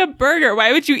shaped like a burger.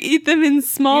 Why would you eat them in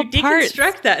small You parts?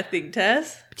 deconstruct that thing,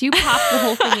 Tess. Do you pop the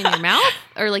whole thing in your mouth?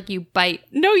 Or like you bite?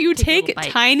 No, you Take a take little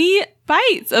bite. tiny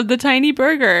bites of the tiny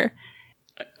burger.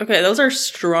 Okay, those are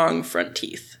strong front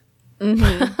teeth.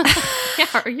 Yeah,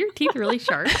 are your teeth really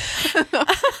sharp?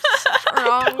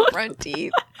 strong front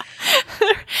teeth.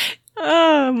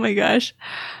 Oh my gosh.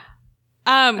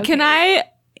 Can I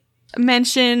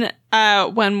mention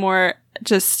one more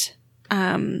just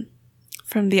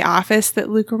from The Office that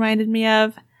Luke reminded me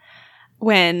of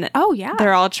when Oh, yeah.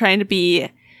 they're all trying to be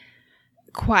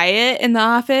quiet in the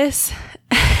office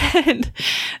and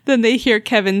then they hear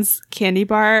Kevin's candy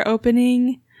bar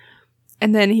opening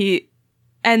and then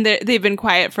they've been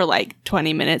quiet for like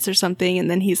 20 minutes or something and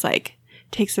then he's like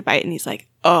takes a bite and he's like,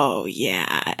 oh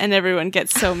yeah, and everyone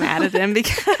gets so mad at him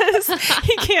because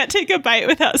he can't take a bite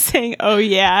without saying oh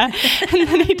yeah, and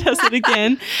then he does it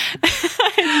again.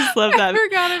 I just love that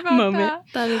forgot about moment.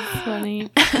 That is funny.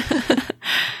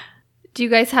 Do you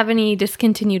guys have any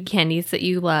discontinued candies that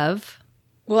you love?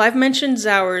 Well, I've mentioned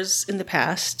Zowers in the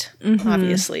past,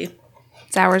 obviously.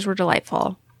 Sours were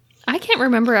delightful. I can't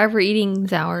remember ever eating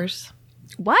Zowers.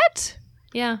 What?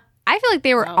 Yeah. I feel like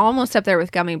they were almost up there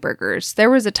with gummy burgers. There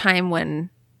was a time when,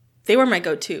 They were my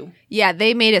go-to. yeah,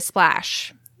 they made a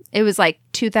splash. It was like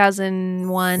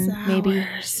 2001, maybe.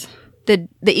 The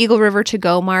Eagle River to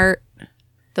go mart.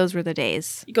 Those were the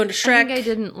days. You go into I Shrek, think I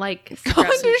didn't like.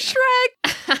 grab some,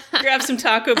 Shrek. grab some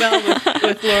Taco Bell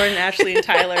with Lauren, Ashley, and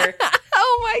Tyler,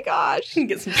 Oh my gosh. and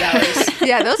get some Zowers.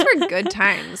 Yeah, those were good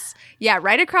times. Yeah,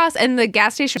 right across, and the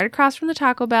gas station right across from the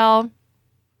Taco Bell.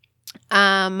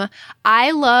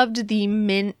 I loved the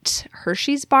mint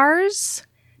Hershey's bars.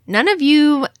 None of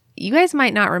you guys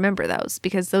might not remember those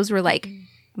because those were like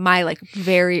my like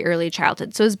very early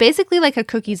childhood. So it's basically like a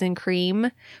cookies and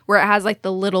cream where it has like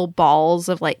the little balls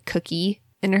of like cookie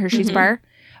in a Hershey's bar,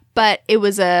 but it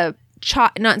was a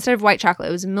not instead of white chocolate,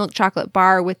 it was a milk chocolate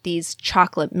bar with these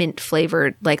chocolate mint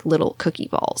flavored like little cookie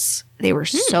balls. They were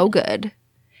so good.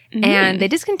 and they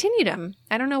discontinued them.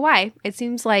 I don't know why. It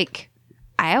seems like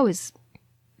I always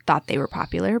thought they were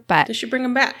popular, but They should bring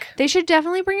them back. they should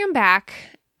definitely bring them back.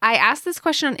 I asked this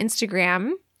question on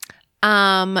Instagram.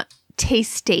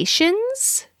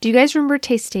 Tastations. Do you guys remember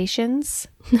Tastations?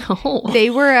 No. They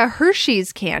were a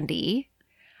Hershey's candy.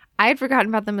 I had forgotten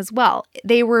about them as well.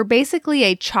 They were basically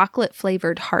a chocolate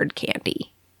flavored hard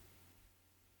candy.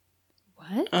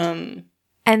 What?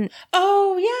 And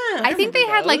Oh yeah, I think they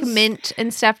remember had like those. mint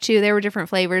and stuff too. There were different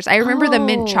flavors. I remember the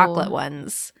mint Oh. chocolate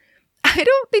ones. I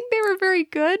don't think they were very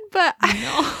good, but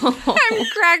No. I'm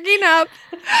cracking up.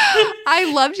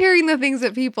 I loved hearing the things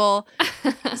that people.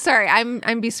 Sorry, I'm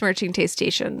besmirching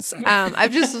Tastations.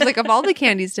 I've just was like, of all the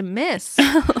candies to miss,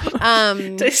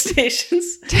 Taste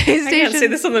stations. I can't say Tastations.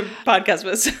 this on the podcast,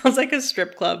 but it sounds like a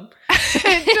strip club.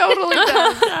 It totally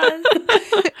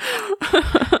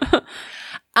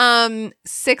does.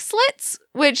 Sixlets,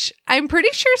 which I'm pretty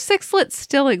sure Sixlets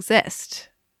still exist,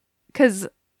 because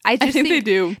I just think they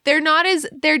do. They're not as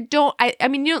I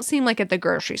mean, you don't see them like at the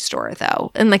grocery store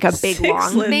though, in like a big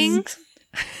long Sixlets. thing.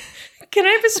 Can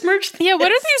I besmirch? Yeah,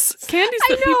 what are these candies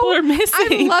that I know. people are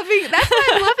missing? I'm loving. That's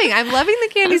what I'm loving. I'm loving the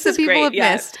candies that This is people great. have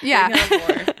Yeah. missed. Yeah. Bring on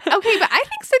more. Okay, but I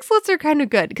think Sixlets are kind of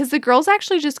good because the girls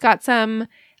actually just got some,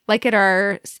 like at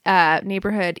our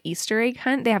neighborhood Easter egg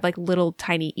hunt. They have like little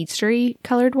tiny Easter egg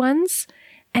colored ones,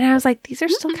 and I was like, these are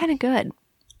still kind of good.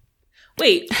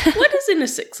 Wait, what is in a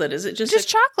sixlet? Is it just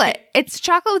Chocolate. It's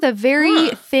chocolate with a very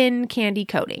Huh. thin candy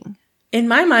coating. in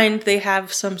my mind, they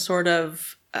have some sort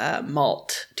of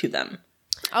malt to them.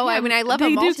 Oh, I mean, I love a They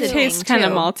do malted taste thing, kind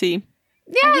of too. malty.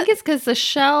 I think it's because the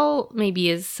shell maybe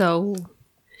is so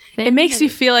thin. It makes you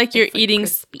feel like you're It's, like, eating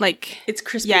crispy. like It's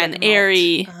crispy. Yeah, like an malt.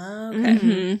 airy. Oh, okay.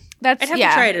 Mhm. That's I'd have yeah.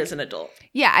 to try it as an adult.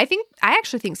 Yeah, I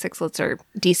actually think Sixlets are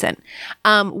decent.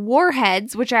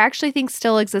 Warheads, which I actually think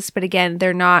still exist, but again,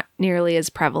 they're not nearly as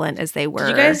prevalent as they were. Did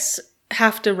you guys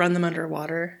have to run them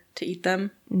underwater to eat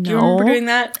them? Do you No. remember doing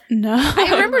that? No. I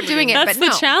remember doing it, That's but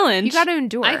the no. challenge. You got to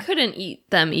endure. I couldn't eat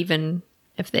them even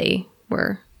if they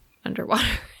were underwater.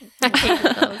 I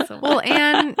hated those so much. Well,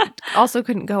 and also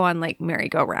couldn't go on like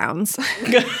merry-go-rounds.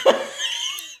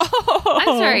 I'm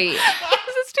sorry. Is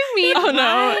this too mean? Oh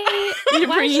no. You're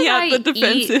Why bringing should out I the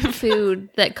eat defensive. food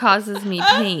that causes me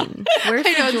pain? Where's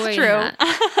I know, the it's joy in true.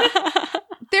 that?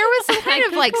 There was some kind of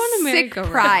could like go on a sick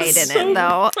merry-go-round. pride in So it,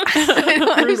 though.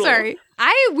 I'm brutal. sorry.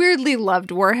 I weirdly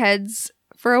loved Warheads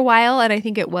for a while, and I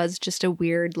think it was just a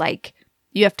weird, like,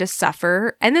 you have to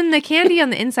suffer. And then the candy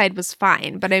on the inside was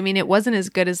fine, but I mean, it wasn't as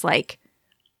good as like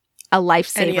a Any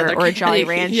Lifesaver other or a Jolly candy.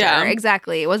 Rancher. Yeah.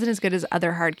 Exactly. It wasn't as good as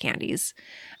other hard candies.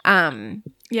 Yeah,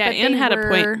 But Anne they had a were-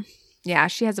 point. Yeah,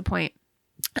 she has a point.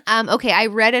 Okay, I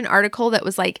read an article that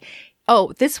was like,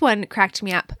 oh, this one cracked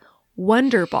me up.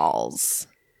 Wonder Balls.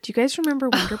 Do you guys remember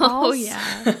Wonder Balls? Oh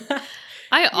yeah.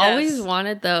 I always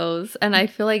wanted those, and I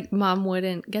feel like Mom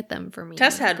wouldn't get them for me.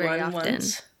 Tess had very one often.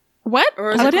 once. What? Or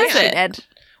was What it is She it? did.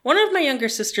 One of my younger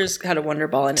sisters had a Wonder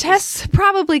Ball, and Tess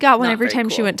probably got one Not every very time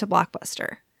she cool. went to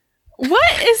Blockbuster.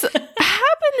 What is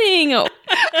happening? I'm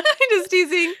just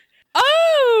teasing.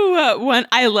 Oh, one.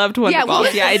 I loved Wonder Yeah, what Balls.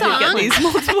 was Yeah, I the did get song? these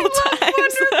multiple times.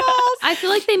 Wonder Balls. I feel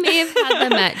like they may have had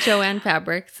them at Joanne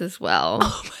Fabrics as well.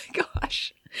 Oh my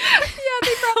gosh. Yeah,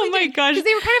 they probably Oh my gosh. because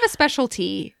they were kind of a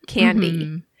specialty candy.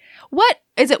 Mhm. What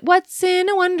is it? What's in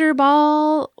a Wonder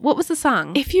Ball? What was the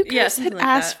song? If you Yeah, guys something had like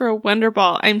asked that. for a Wonder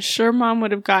Ball, I'm sure Mom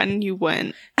would have gotten you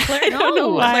one. Claire, I don't know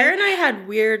why. Claire and I had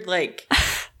weird, like,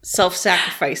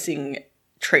 self-sacrificing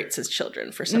traits as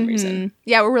children for some reason.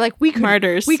 Yeah, we were like, we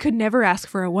Martyrs. could never ask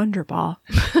for a Wonder Ball.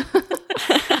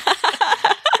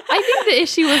 I think the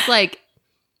issue was like,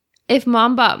 if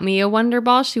Mom bought me a Wonder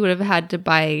Ball, she would have had to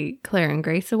buy Claire and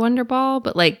Grace a Wonder Ball.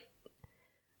 But like,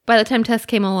 by the time Tess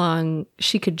came along,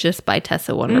 she could just buy Tess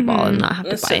a Wonder Ball and not have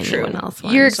That's to so buy true. anyone else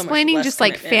one. You're so much explaining less just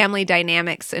like commitment. family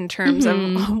dynamics in terms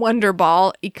of Wonder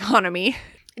Ball economy.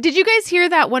 Did you guys hear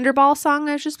that Wonder Ball song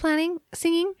I was just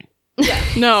singing?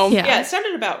 No. Yeah. Yeah, it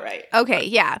sounded about right. Okay,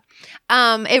 yeah.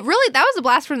 It really, that was a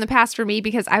blast from the past for me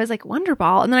because I was like, Wonder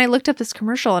Ball. And then I looked up this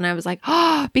commercial and I was like,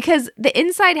 oh, because the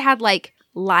inside had like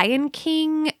Lion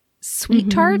King sweet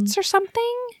tarts or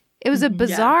something. It was a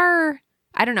bizarre,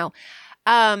 I don't know.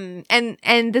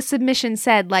 And the submission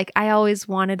said like, I always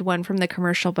wanted one from the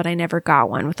commercial, but I never got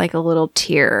one, with like a little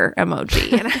tear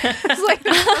emoji. And I was like,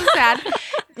 that's so sad.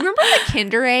 Remember the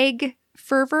Kinder Egg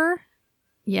fervor?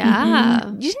 Yeah.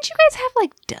 Didn't you guys have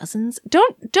like dozens?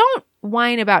 Don't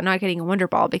whine about not getting a Wonder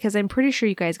Ball because I'm pretty sure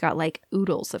you guys got like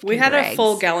oodles of We Kinder had a eggs.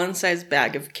 full gallon-sized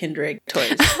bag of Kinder Egg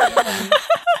toys.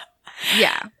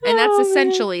 Yeah, and that's Oh, man.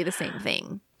 essentially the same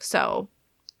thing. So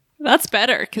That's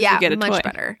better because you get a much toy.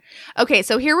 better. Okay,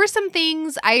 so here were some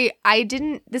things I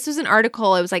didn't. This was an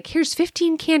article. I was like, here's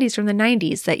 15 candies from the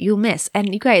 90s that you'll miss.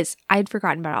 And you guys, I'd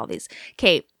forgotten about all these.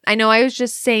 Okay, I know I was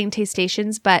just saying taste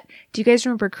stations, but do you guys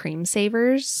remember Cream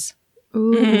Savers?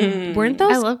 Ooh. Weren't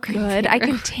those I love Cream good? I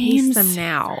can Savers. taste them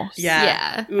now.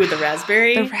 Yeah. Ooh, the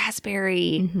raspberry. The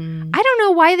raspberry. Mm-hmm. I don't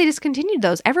know why they discontinued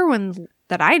those. Everyone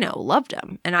that I know loved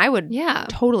them, and I would Yeah.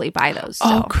 totally buy those. Oh,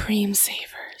 still. Cream Savers.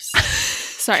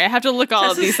 Sorry, I have to look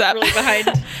all of these up. Really behind.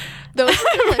 Those are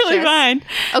I'm really delicious. behind.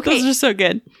 Okay, Those are so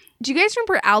good. do you guys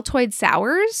remember Altoid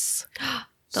sours?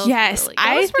 Those Yes, really-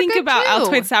 I Those were think good about too.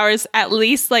 Altoid sours at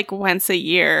least like once a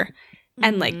year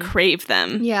and like crave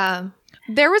them. Yeah.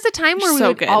 There was a time where we So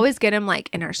would good. always get them like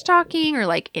in our stocking or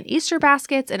like in Easter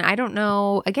baskets, and I don't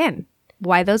know again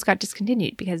why those got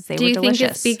discontinued because they Do were you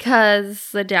delicious. think it's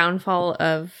because the downfall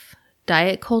of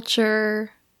diet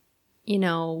culture? You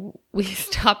know, we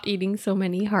stopped eating so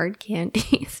many hard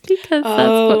candies because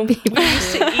that's what people we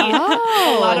used to eat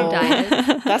Oh. a lot of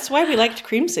diet. That's why we liked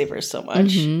Cream Savers so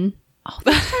much.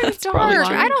 It's probably dark.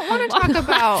 why. I don't want to talk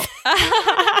about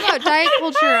diet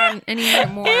culture on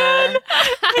anymore. Anne's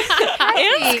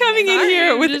coming in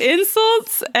here with just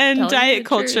insults and telling you diet the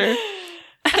culture.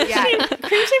 Yeah.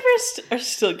 Cream Savers are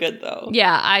still good though.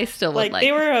 Yeah, I still would Like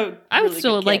they were a I would really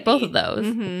still good like both candy.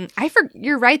 of those.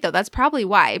 You're right though. That's probably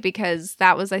why, because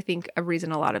that was, I think, a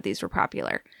reason a lot of these were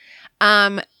popular.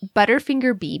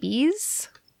 Butterfinger BBs.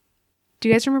 Do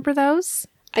you guys remember those?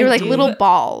 They I were like do. little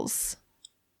balls.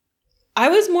 I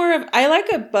was more of I like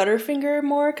a Butterfinger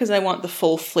more because I want the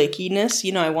full flakiness.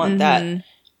 You know, I want that.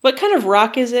 What kind of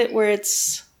rock is it? Where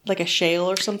it's like a shale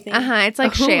or something? It's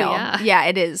like Oh, shale. yeah. Yeah,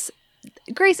 it is.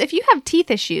 Grace, if you have teeth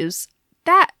issues,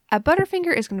 a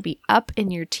Butterfinger is going to be up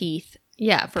in your teeth.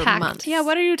 Yeah, For packed. months. Yeah,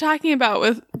 what are you talking about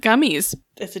with gummies?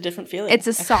 It's a different feeling. It's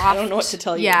a soft. I don't know what to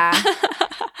tell you. Yeah.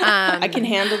 I can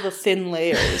handle the thin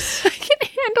layers. I can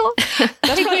handle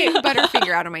That's taking why.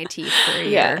 Butterfinger out of my teeth for a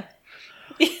Yeah.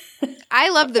 year. I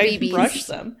love the I BBs. brush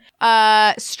them.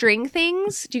 String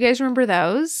things. Do you guys remember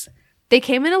those? They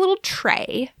came in a little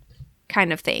tray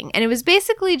kind of thing. And it was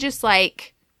basically just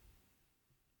like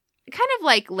kind of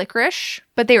like licorice,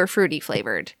 but they were fruity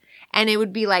flavored. And it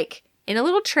would be like in a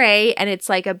little tray, and it's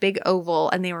like a big oval,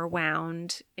 and they were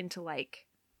wound into like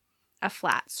a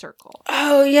flat circle.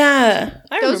 Oh yeah,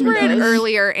 Those were remember in those.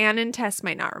 earlier. Anne and Tess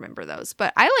might not remember those,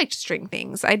 but I liked string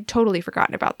things. I'd totally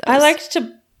forgotten about those. I liked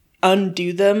to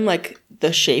undo them, like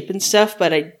the shape and stuff,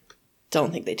 but I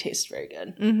don't think they taste very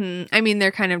good. I mean,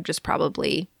 they're kind of just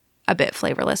probably a bit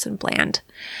flavorless and bland.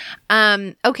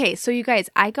 Okay, so you guys,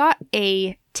 I got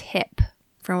a tip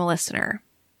from a listener,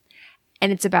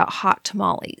 and it's about hot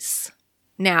tamales.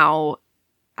 Now,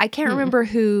 I can't remember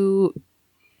who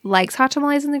likes hot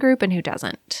tamales in the group and who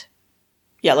doesn't.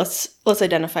 Yeah, let's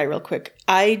identify real quick.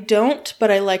 I don't, but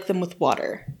I like them with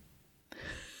water.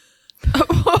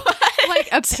 Like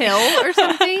a pill or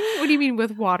something? What do you mean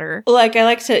with water? Like I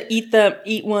like to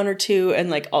eat one or two, and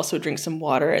like also drink some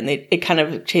water, and it kind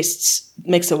of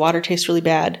makes the water taste really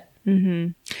bad.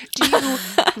 Do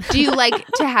you like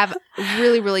to have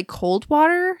really, really cold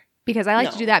water? Because I like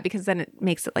to No. do that because then it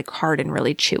makes it like hard and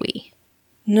really chewy.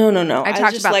 No. I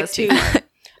talked just about like this to. before.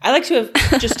 I like to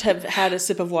have had a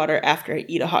sip of water after I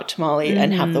eat a hot tamale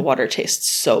and have the water taste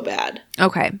so bad.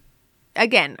 Okay.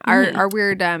 Again, our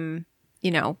weird,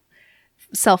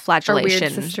 self-flagellation. Our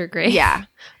weird sister Grace. Yeah.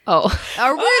 Oh.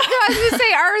 Our weird, I was going to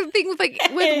say our thing with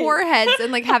with warheads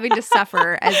and like having to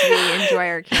suffer as we enjoy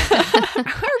our candy.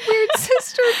 Our weird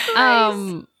sister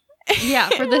Grace. Yeah,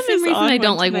 for the same is reason on I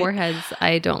don't one like tonight. warheads,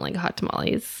 I don't like hot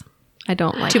tamales. I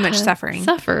don't like Too much to suffering.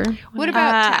 Suffer. What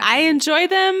about Tess? I enjoy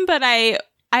them, but I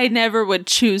never would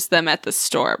choose them at the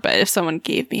store. But if someone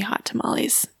gave me hot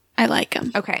tamales, I like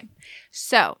them. Okay.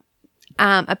 So,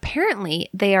 apparently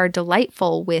they are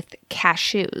delightful with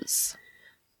cashews.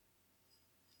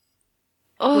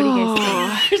 What do you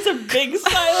guys think? There's a big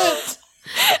silence.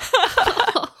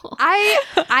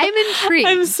 I'm intrigued.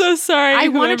 I'm so sorry. I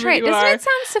want to try it. whoever Doesn't you it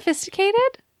sound sophisticated?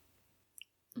 are.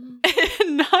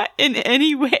 Not in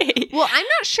any way. Well, I'm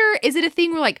not sure. Is it a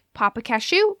thing where like pop a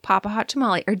cashew, pop a hot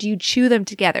tamale, or do you chew them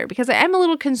together? Because I am a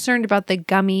little concerned about the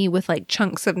gummy with like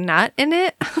chunks of nut in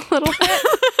it. A little bit.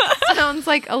 Sounds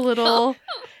like a little.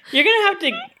 You're gonna have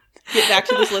to get back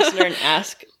to this listener and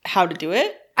ask how to do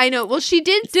it. I know. Well, she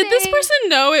did. Did this say- person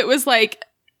know it was like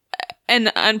an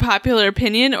unpopular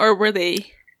opinion, or were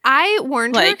they? I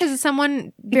warned her Like- because it's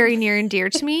someone very near and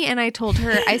dear to me, and I told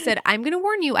her, I said, I'm going to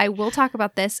warn you. I will talk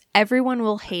about this. Everyone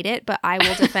will hate it, but I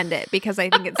will defend it because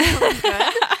I think it's so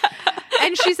good.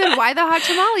 And she said, why the hot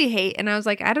tamale hate? And I was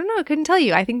like, I don't know. I couldn't tell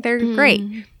you. I think they're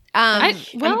great. I'm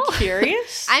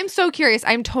curious. I'm so curious.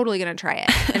 I'm totally going to try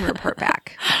it and report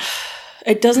back.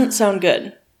 It doesn't sound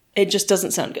good. It just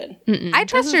doesn't sound good. I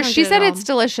trust her. She said it's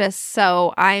delicious,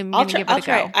 so I'm going to give it a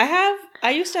go. I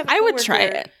used to have a I would coworker try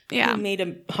it. Yeah. who made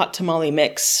a hot tamale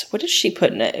mix. What did she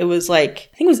put in it? It was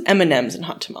like, I think it was M&Ms and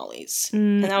hot tamales.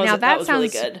 And that was really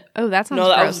good. Oh, that sounds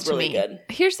that gross was to really me. good.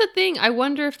 Here's the thing. I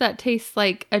wonder if that tastes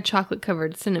like a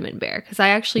chocolate-covered cinnamon bear, because I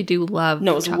actually do love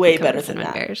No, it was way chocolate-covered better than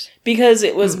cinnamon that. bears. Because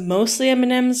it was mostly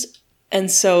M&Ms,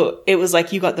 and so it was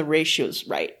like you got the ratios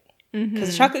right. Because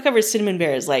the chocolate-covered cinnamon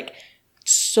bear is like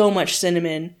so much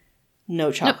cinnamon,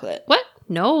 no chocolate. What?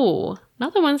 No.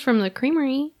 Not the ones from the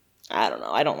creamery. I don't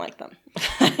know. I don't like them.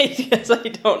 I guess I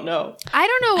don't know. I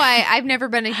don't know why. I've never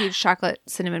been a huge chocolate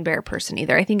cinnamon bear person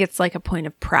either. I think it's like a point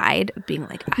of pride of being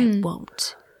like, I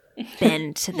won't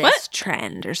bend to this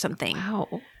trend or something.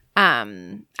 Wow. I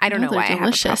don't know they're why I have a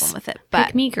delicious. problem with it. But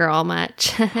Pick me girl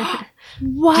much.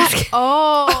 what?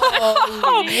 Oh,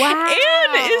 wow.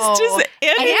 Anne is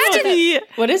just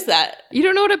What is that? You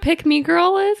don't know what a pick me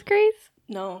girl is, Grace?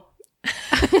 No.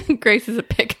 Grace is a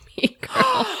pick me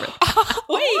girl.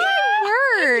 Wait.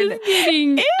 Word.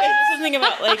 Kidding. Is something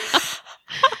about like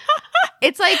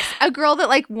It's like a girl that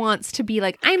like wants to be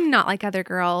like, I'm not like other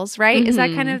girls, right? Is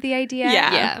that kind of the idea?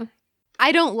 Yeah. Yeah.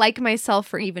 I don't like myself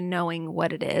for even knowing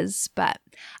what it is, but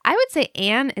I would say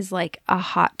Anne is like a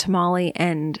hot tamale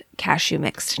and cashew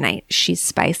mix tonight. She's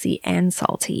spicy and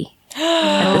salty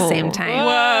at the same time.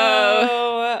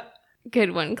 whoa.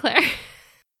 Good one, Claire.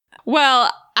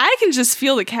 Well, I can just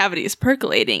feel the cavities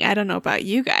percolating. I don't know about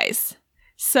you guys.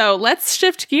 So let's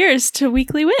shift gears to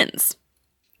weekly wins.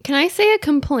 Can I say a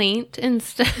complaint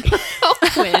instead of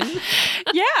a win?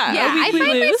 Yeah. Yeah, I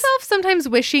find myself sometimes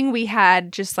wishing we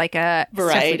had just like a stuff we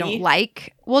Variety. don't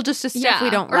like. Well, just a stuff we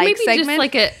don't or like maybe segment. just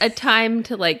like a time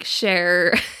to like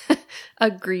share a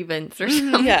grievance or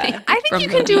something. Yeah. I think from you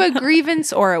can the do week. a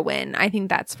grievance or a win. I think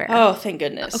that's fair. Oh, thank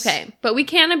goodness. Okay, but we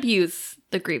can't abuse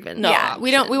the grievance. No. yeah, we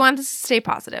don't. We want this to stay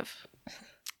positive.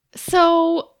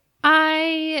 So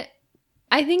I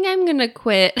think I'm gonna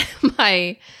quit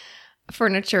my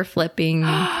furniture flipping.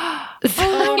 Oh,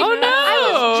 no.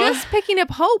 I was just picking up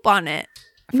hope on it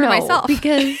for myself.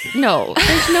 because there's no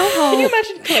Can you hope.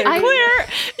 imagine Claire? Claire,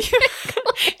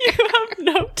 you have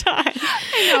no time.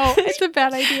 I know it's a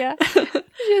bad idea.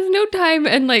 She has no time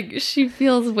and like she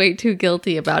feels way too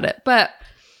guilty about it. But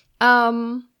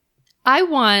I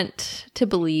want to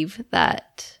believe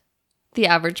that the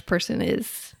average person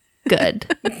is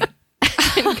good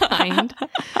and kind,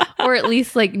 or at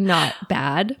least like not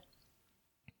bad.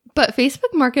 But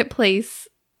Facebook Marketplace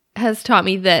has taught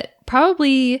me that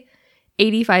probably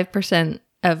 85%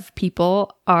 of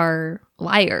people are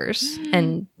liars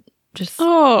and just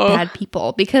bad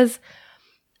people. Because,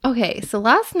 okay, so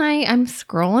last night I'm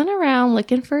scrolling around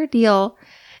looking for a deal,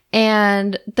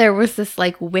 and there was this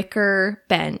like wicker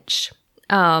bench.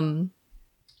 And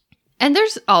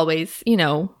there's always,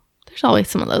 there's always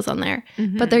some of those on there,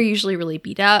 but they're usually really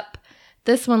beat up.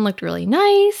 This one looked really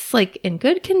nice, like in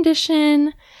good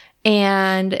condition.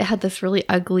 And it had this really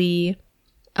ugly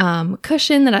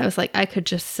cushion that I was like, I could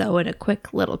just sew in a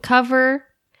quick little cover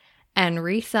and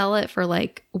resell it for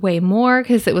like way more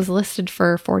because it was listed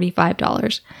for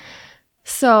 $45.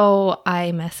 So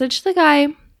I messaged the guy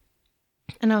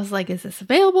and I was like, is this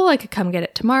available? I could come get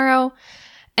it tomorrow.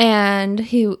 And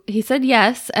he said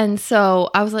yes. And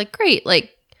so I was like, great.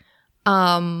 Like,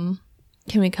 can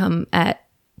we come at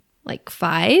like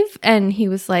 5? And he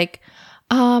was like,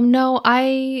 no,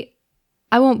 I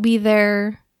won't be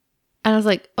there. And I was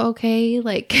like, okay,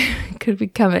 like, could we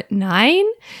come at 9?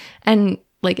 And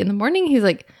like in the morning, he's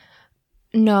like,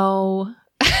 no.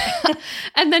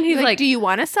 And then he's like, do you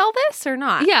want to sell this or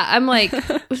not? yeah, I'm like,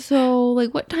 so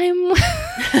like what time?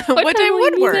 what time would will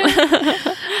you be work?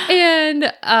 there?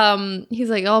 And he's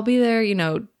like, I'll be there,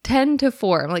 10 to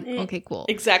 4. I'm like, okay, cool.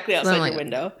 Exactly So outside I'm your like,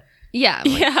 window. Yeah.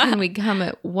 I'm like, can we come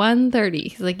at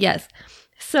 1:30? He's like, yes.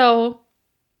 So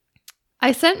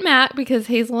I sent Matt because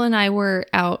Hazel and I were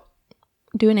out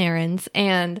doing errands,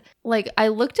 and like I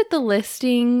looked at the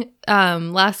listing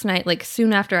last night, like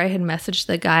soon after I had messaged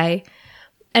the guy,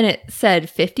 and it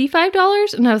said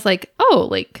 $55, and I was like, oh,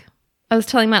 like I was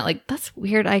telling Matt, like, that's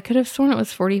weird. I could have sworn it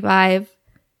was $45.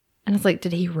 And I was like,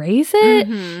 did he raise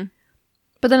it?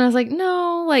 But then I was like,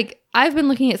 no, like I've been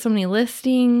looking at so many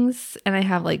listings and I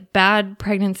have like bad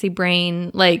pregnancy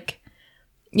brain. Like,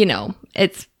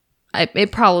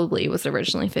 it probably was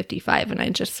originally $55 and I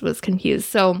just was confused.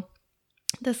 So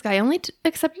this guy only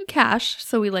accepted cash.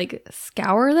 So we like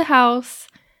scour the house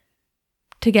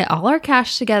to get all our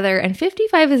cash together. And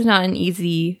 $55 is not an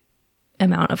easy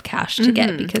amount of cash to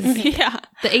get because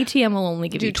The ATM will only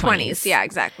give you 20s. Yeah,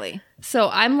 exactly. So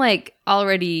I'm like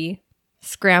already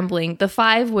scrambling. The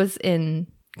 5 was in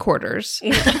quarters.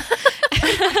 It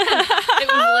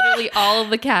was literally all of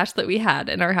the cash that we had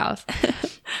in our house.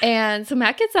 And so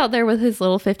Matt gets out there with his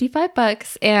little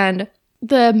 $55, and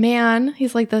the man,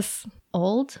 he's like this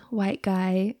old white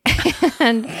guy,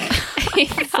 and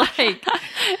he's like,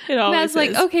 Matt's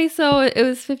like, okay, so it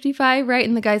was 55, right?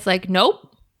 And the guy's like,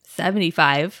 nope,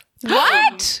 75.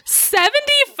 What?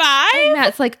 75? And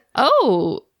Matt's like,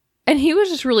 oh. And he was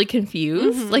just really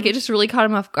confused. Like, it just really caught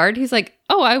him off guard. He's like,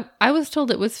 oh, I was told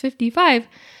it was 55.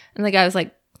 And the guy was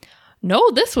like,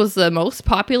 no, this was the most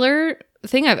popular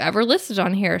thing I've ever listed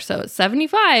on here. So it's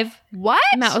 75. What?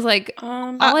 And Matt was like,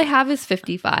 all I have is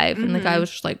 55. And the guy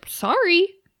was just like, sorry.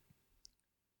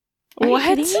 Are you What?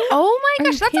 kidding me? Oh my Are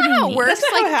gosh, you that's not kidding how me? it works.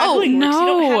 That's not Like, how haggling works. You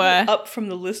don't no. have it up from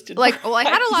the listed. like, well, I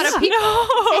had a lot of people.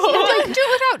 No. Like, do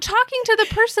it without talking to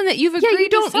the person that you've agreed Yeah, you to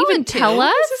don't sell even it to. tell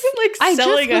us. This isn't like I just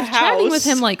selling a was house. chatting with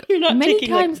him, like, You're not many taking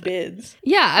times. like bids.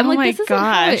 Yeah, I'm Oh like, my this isn't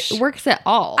how gosh. it works at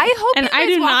all. I hope And you I guys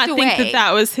do not walked think away.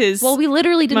 that was his. Well, we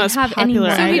literally didn't most have any popular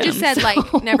more. So he item. just said,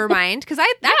 like, never mind. Because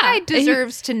that guy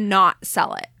deserves to not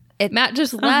sell it. Matt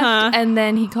just left, and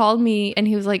then he called me, and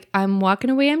he was like, I'm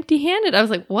walking away empty-handed. I was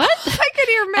like, what? I could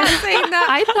hear Matt saying that.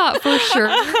 I thought for sure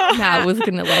Matt was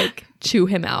going to, like, chew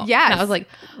him out. Yes. And I was like,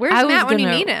 Where's I was Matt when you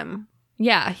gonna- need him?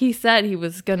 yeah, he said he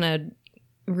was going to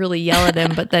really yell at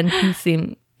him, but then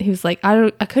he was like,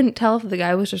 I couldn't tell if the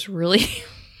guy was just really,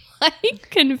 like,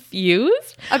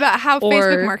 confused. About how Or-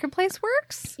 Facebook Marketplace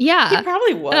works? Yeah. He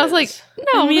probably was. And I was like,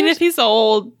 no, I mean, there's- if he's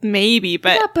old, maybe,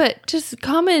 but yeah, but just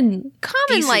common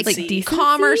Like Decency.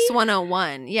 Commerce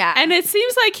 101. Yeah. and it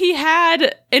seems like he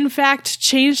had, in fact,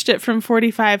 changed it from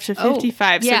 45 to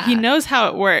 55, yeah. so he knows how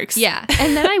it works. Yeah.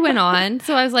 And then I went on.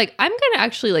 So I was like, I'm going to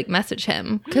actually, like, message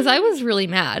him because I was really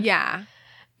mad. yeah.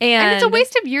 And And it's a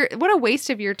waste of what a waste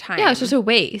of your time. Yeah, it's just a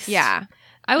waste. Yeah.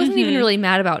 I wasn't even really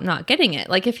mad about not getting it.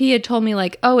 Like, if he had told me,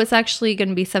 like, oh, it's actually going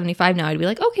to be 75 now, I'd be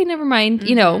like, okay, never mind.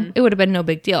 You know, it would have been no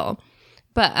big deal.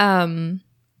 But,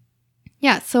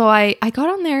 yeah, so I got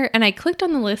on there and I clicked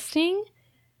on the listing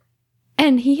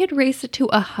and he had raised it to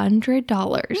 $100.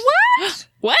 What?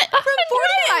 What?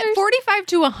 From 45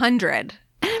 to 100.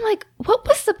 And I'm like, what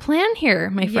was the plan here,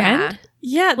 my friend?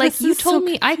 Yeah, Like, this you is told so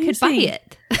me I could buy confusing.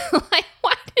 it. Like,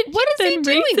 why did What you is he then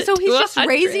doing? raise it So he's to just 100?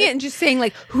 raising it and just saying,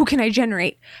 like, who can I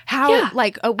generate? How, Yeah.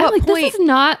 like, at I'm what like, point? this is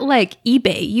not like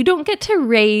eBay. You don't get to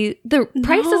raise the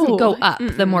price doesn't go No. up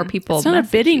the more people. It's not a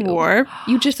message bidding you. war.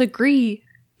 You just agree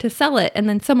to sell it, and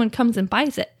then someone comes and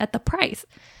buys it at the price.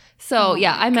 So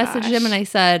yeah, I messaged him and I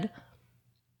said,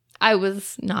 I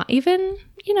was not even,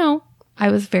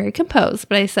 I was very composed,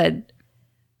 but I said,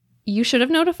 you should have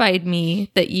notified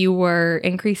me that you were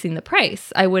increasing the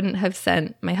price. I wouldn't have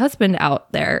sent my husband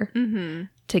out there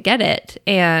to get it.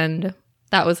 And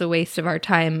that was a waste of our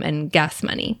time and gas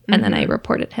money. And then I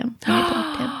reported him. And I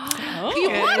blocked him. You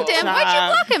blocked him. Why'd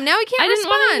you block him? Now he can't I didn't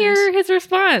want to respond. hear his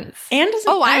response. Anne doesn't.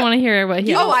 Oh, I want to hear what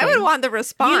he Oh, has to I would say. want the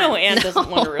response. you know Anne doesn't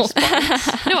want to respond.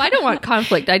 No, I don't want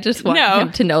conflict. I just want No.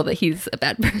 him to know that he's a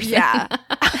bad person. Yeah.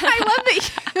 I love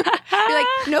that you're like,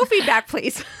 no feedback,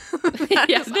 please.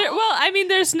 Yeah. Well, I mean,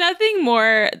 there's nothing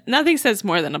says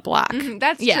more than a block.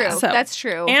 That's Yeah, true. so- That's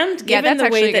true. And yeah, given that's the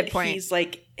actually way a good that point. he's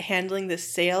like handling this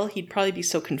sale, he'd probably be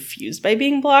so confused by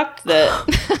being blocked that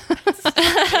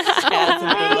adds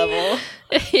another level.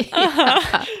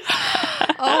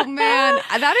 Oh man,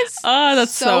 that is Oh,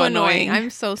 that's so annoying. annoying. I'm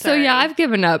so So sorry. yeah, I've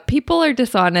given up. People are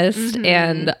dishonest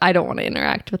and I don't want to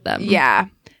interact with them yeah.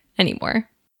 anymore.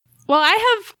 Well,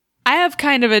 I have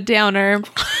kind of a downer,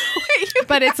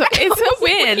 but it's a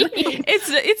win.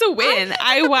 It's a win.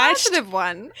 I watched. Positive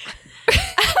one.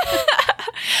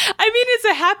 I mean, it's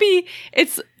a happy.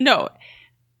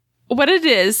 What it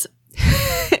is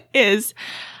is,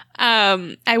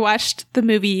 I watched the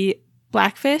movie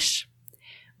Blackfish,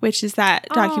 which is that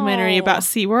documentary Oh. about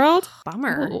SeaWorld.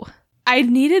 Bummer. Ooh. I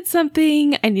needed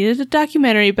a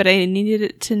documentary, but I needed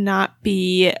it to not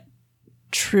be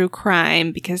true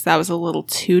crime because that was a little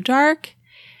too dark.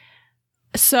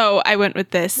 So I went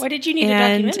with this. Why did you need a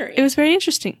and documentary? It was very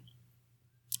interesting.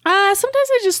 Sometimes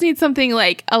I just need something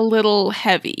like a little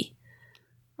heavy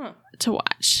to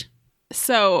watch.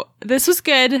 So this was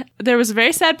good. There was a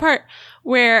very sad part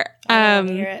where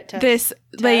hear it, Tess.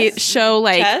 they Tess? show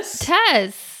like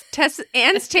Tess.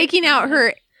 Anne's taking out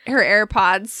her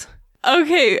AirPods.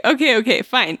 okay,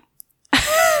 fine.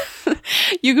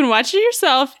 You can watch it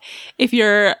yourself if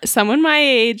you're someone my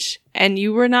age and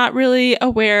you were not really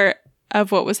aware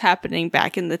of what was happening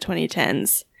back in the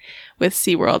 2010s with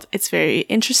SeaWorld. It's very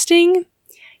interesting.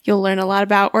 You'll learn a lot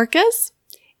about orcas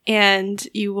and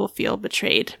you will feel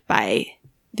betrayed by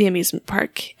the amusement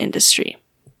park industry.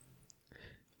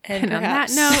 And on that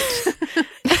note,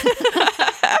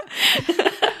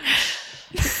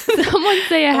 Someone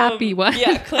say a happy one.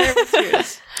 Yeah, Claire, what's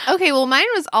yours? okay, well, mine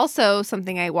was also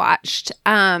something I watched.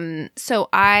 So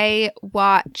I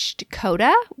watched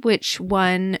Coda, which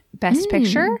won Best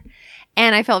Picture.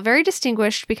 And I felt very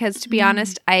distinguished because, to be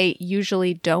honest, I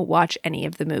usually don't watch any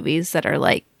of the movies that are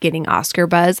like getting Oscar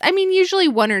buzz. I mean, usually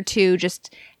one or two,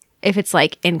 just if it's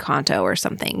like Encanto or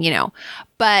something, you know.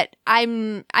 But I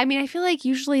feel like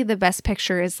usually the Best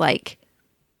Picture is like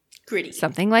Gritty.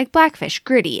 something like Blackfish.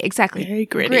 Gritty, exactly. Very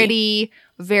gritty. Gritty,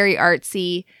 very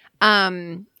artsy.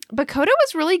 But Coda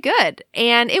was really good.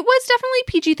 And it was definitely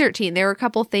PG-13. There were a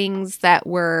couple things that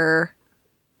were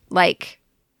like,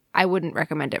 I wouldn't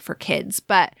recommend it for kids,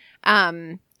 but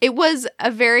it was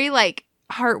a very like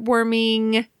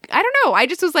heartwarming, I don't know. I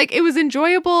just was like, it was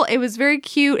enjoyable. It was very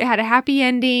cute. It had a happy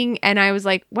ending. And I was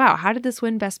like, wow, how did this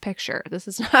win Best Picture? This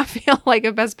does not feel like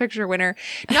a Best Picture winner.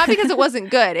 Not because it wasn't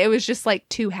good. It was just like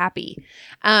too happy.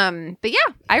 But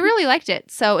yeah, I really liked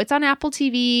it. So it's on Apple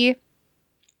TV.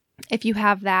 If you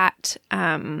have that,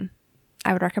 I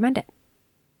would recommend it.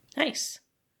 Nice.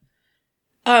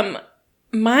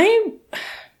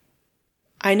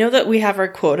 I know that we have our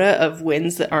quota of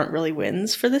wins that aren't really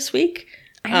wins for this week.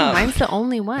 I know, mine's the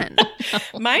only one.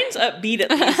 Mine's upbeat at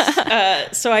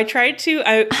least. So I tried to,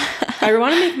 I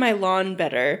want to make my lawn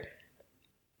better.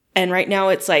 And right now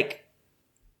it's like,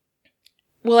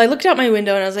 well, I looked out my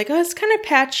window and I was like, oh, it's kind of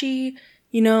patchy.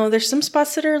 You know, there's some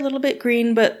spots that are a little bit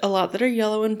green, but a lot that are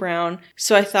yellow and brown.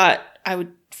 So I thought I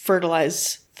would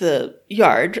fertilize the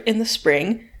yard in the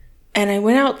spring. And I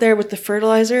went out there with the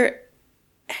fertilizer.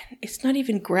 It's not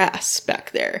even grass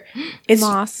back there. It's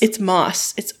moss. It's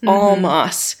moss. It's all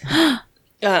moss.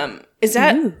 Is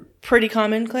that pretty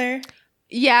common, Claire?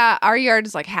 Yeah, our yard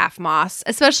is like half moss,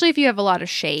 especially if you have a lot of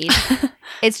shade.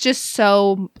 It's just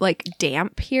so like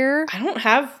damp here. I don't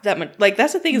have that much. Like,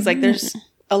 that's the thing is like there's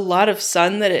a lot of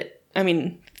sun that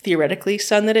theoretically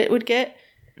sun that it would get.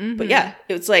 But yeah,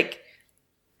 it's like,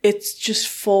 it's just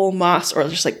full moss or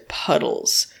just like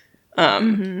puddles.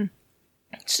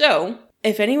 So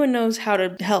if anyone knows how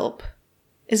to help,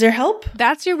 is there help?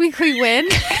 That's your weekly win.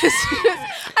 I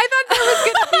thought that was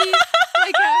gonna be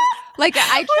like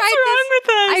I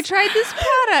tried this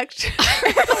product.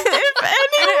 If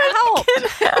anyone can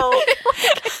help,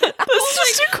 this is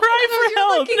just a cry for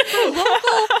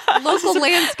help. Local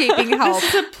landscaping help.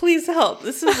 This is a please help.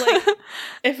 This is like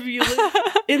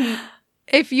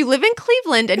if you live in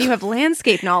Cleveland and you have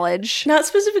landscape knowledge, not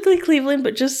specifically Cleveland,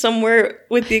 but just somewhere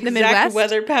with the exact Midwest?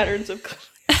 weather patterns of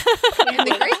in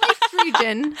the Great Lakes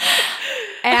region,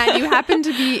 and you happen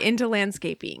to be into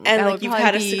landscaping, and like you've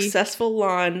had a successful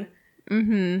lawn,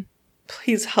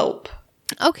 please help.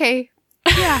 Okay,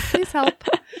 yeah, please help.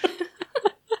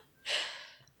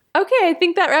 Okay, I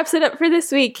think that wraps it up for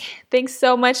this week. Thanks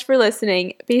so much for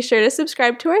listening. Be sure to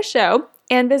subscribe to our show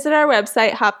and visit our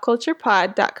website,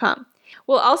 hopculturepod.com.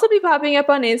 We'll also be popping up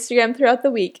on Instagram throughout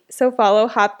the week, so follow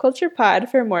Hop Culture Pod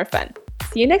for more fun.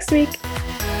 See you next week.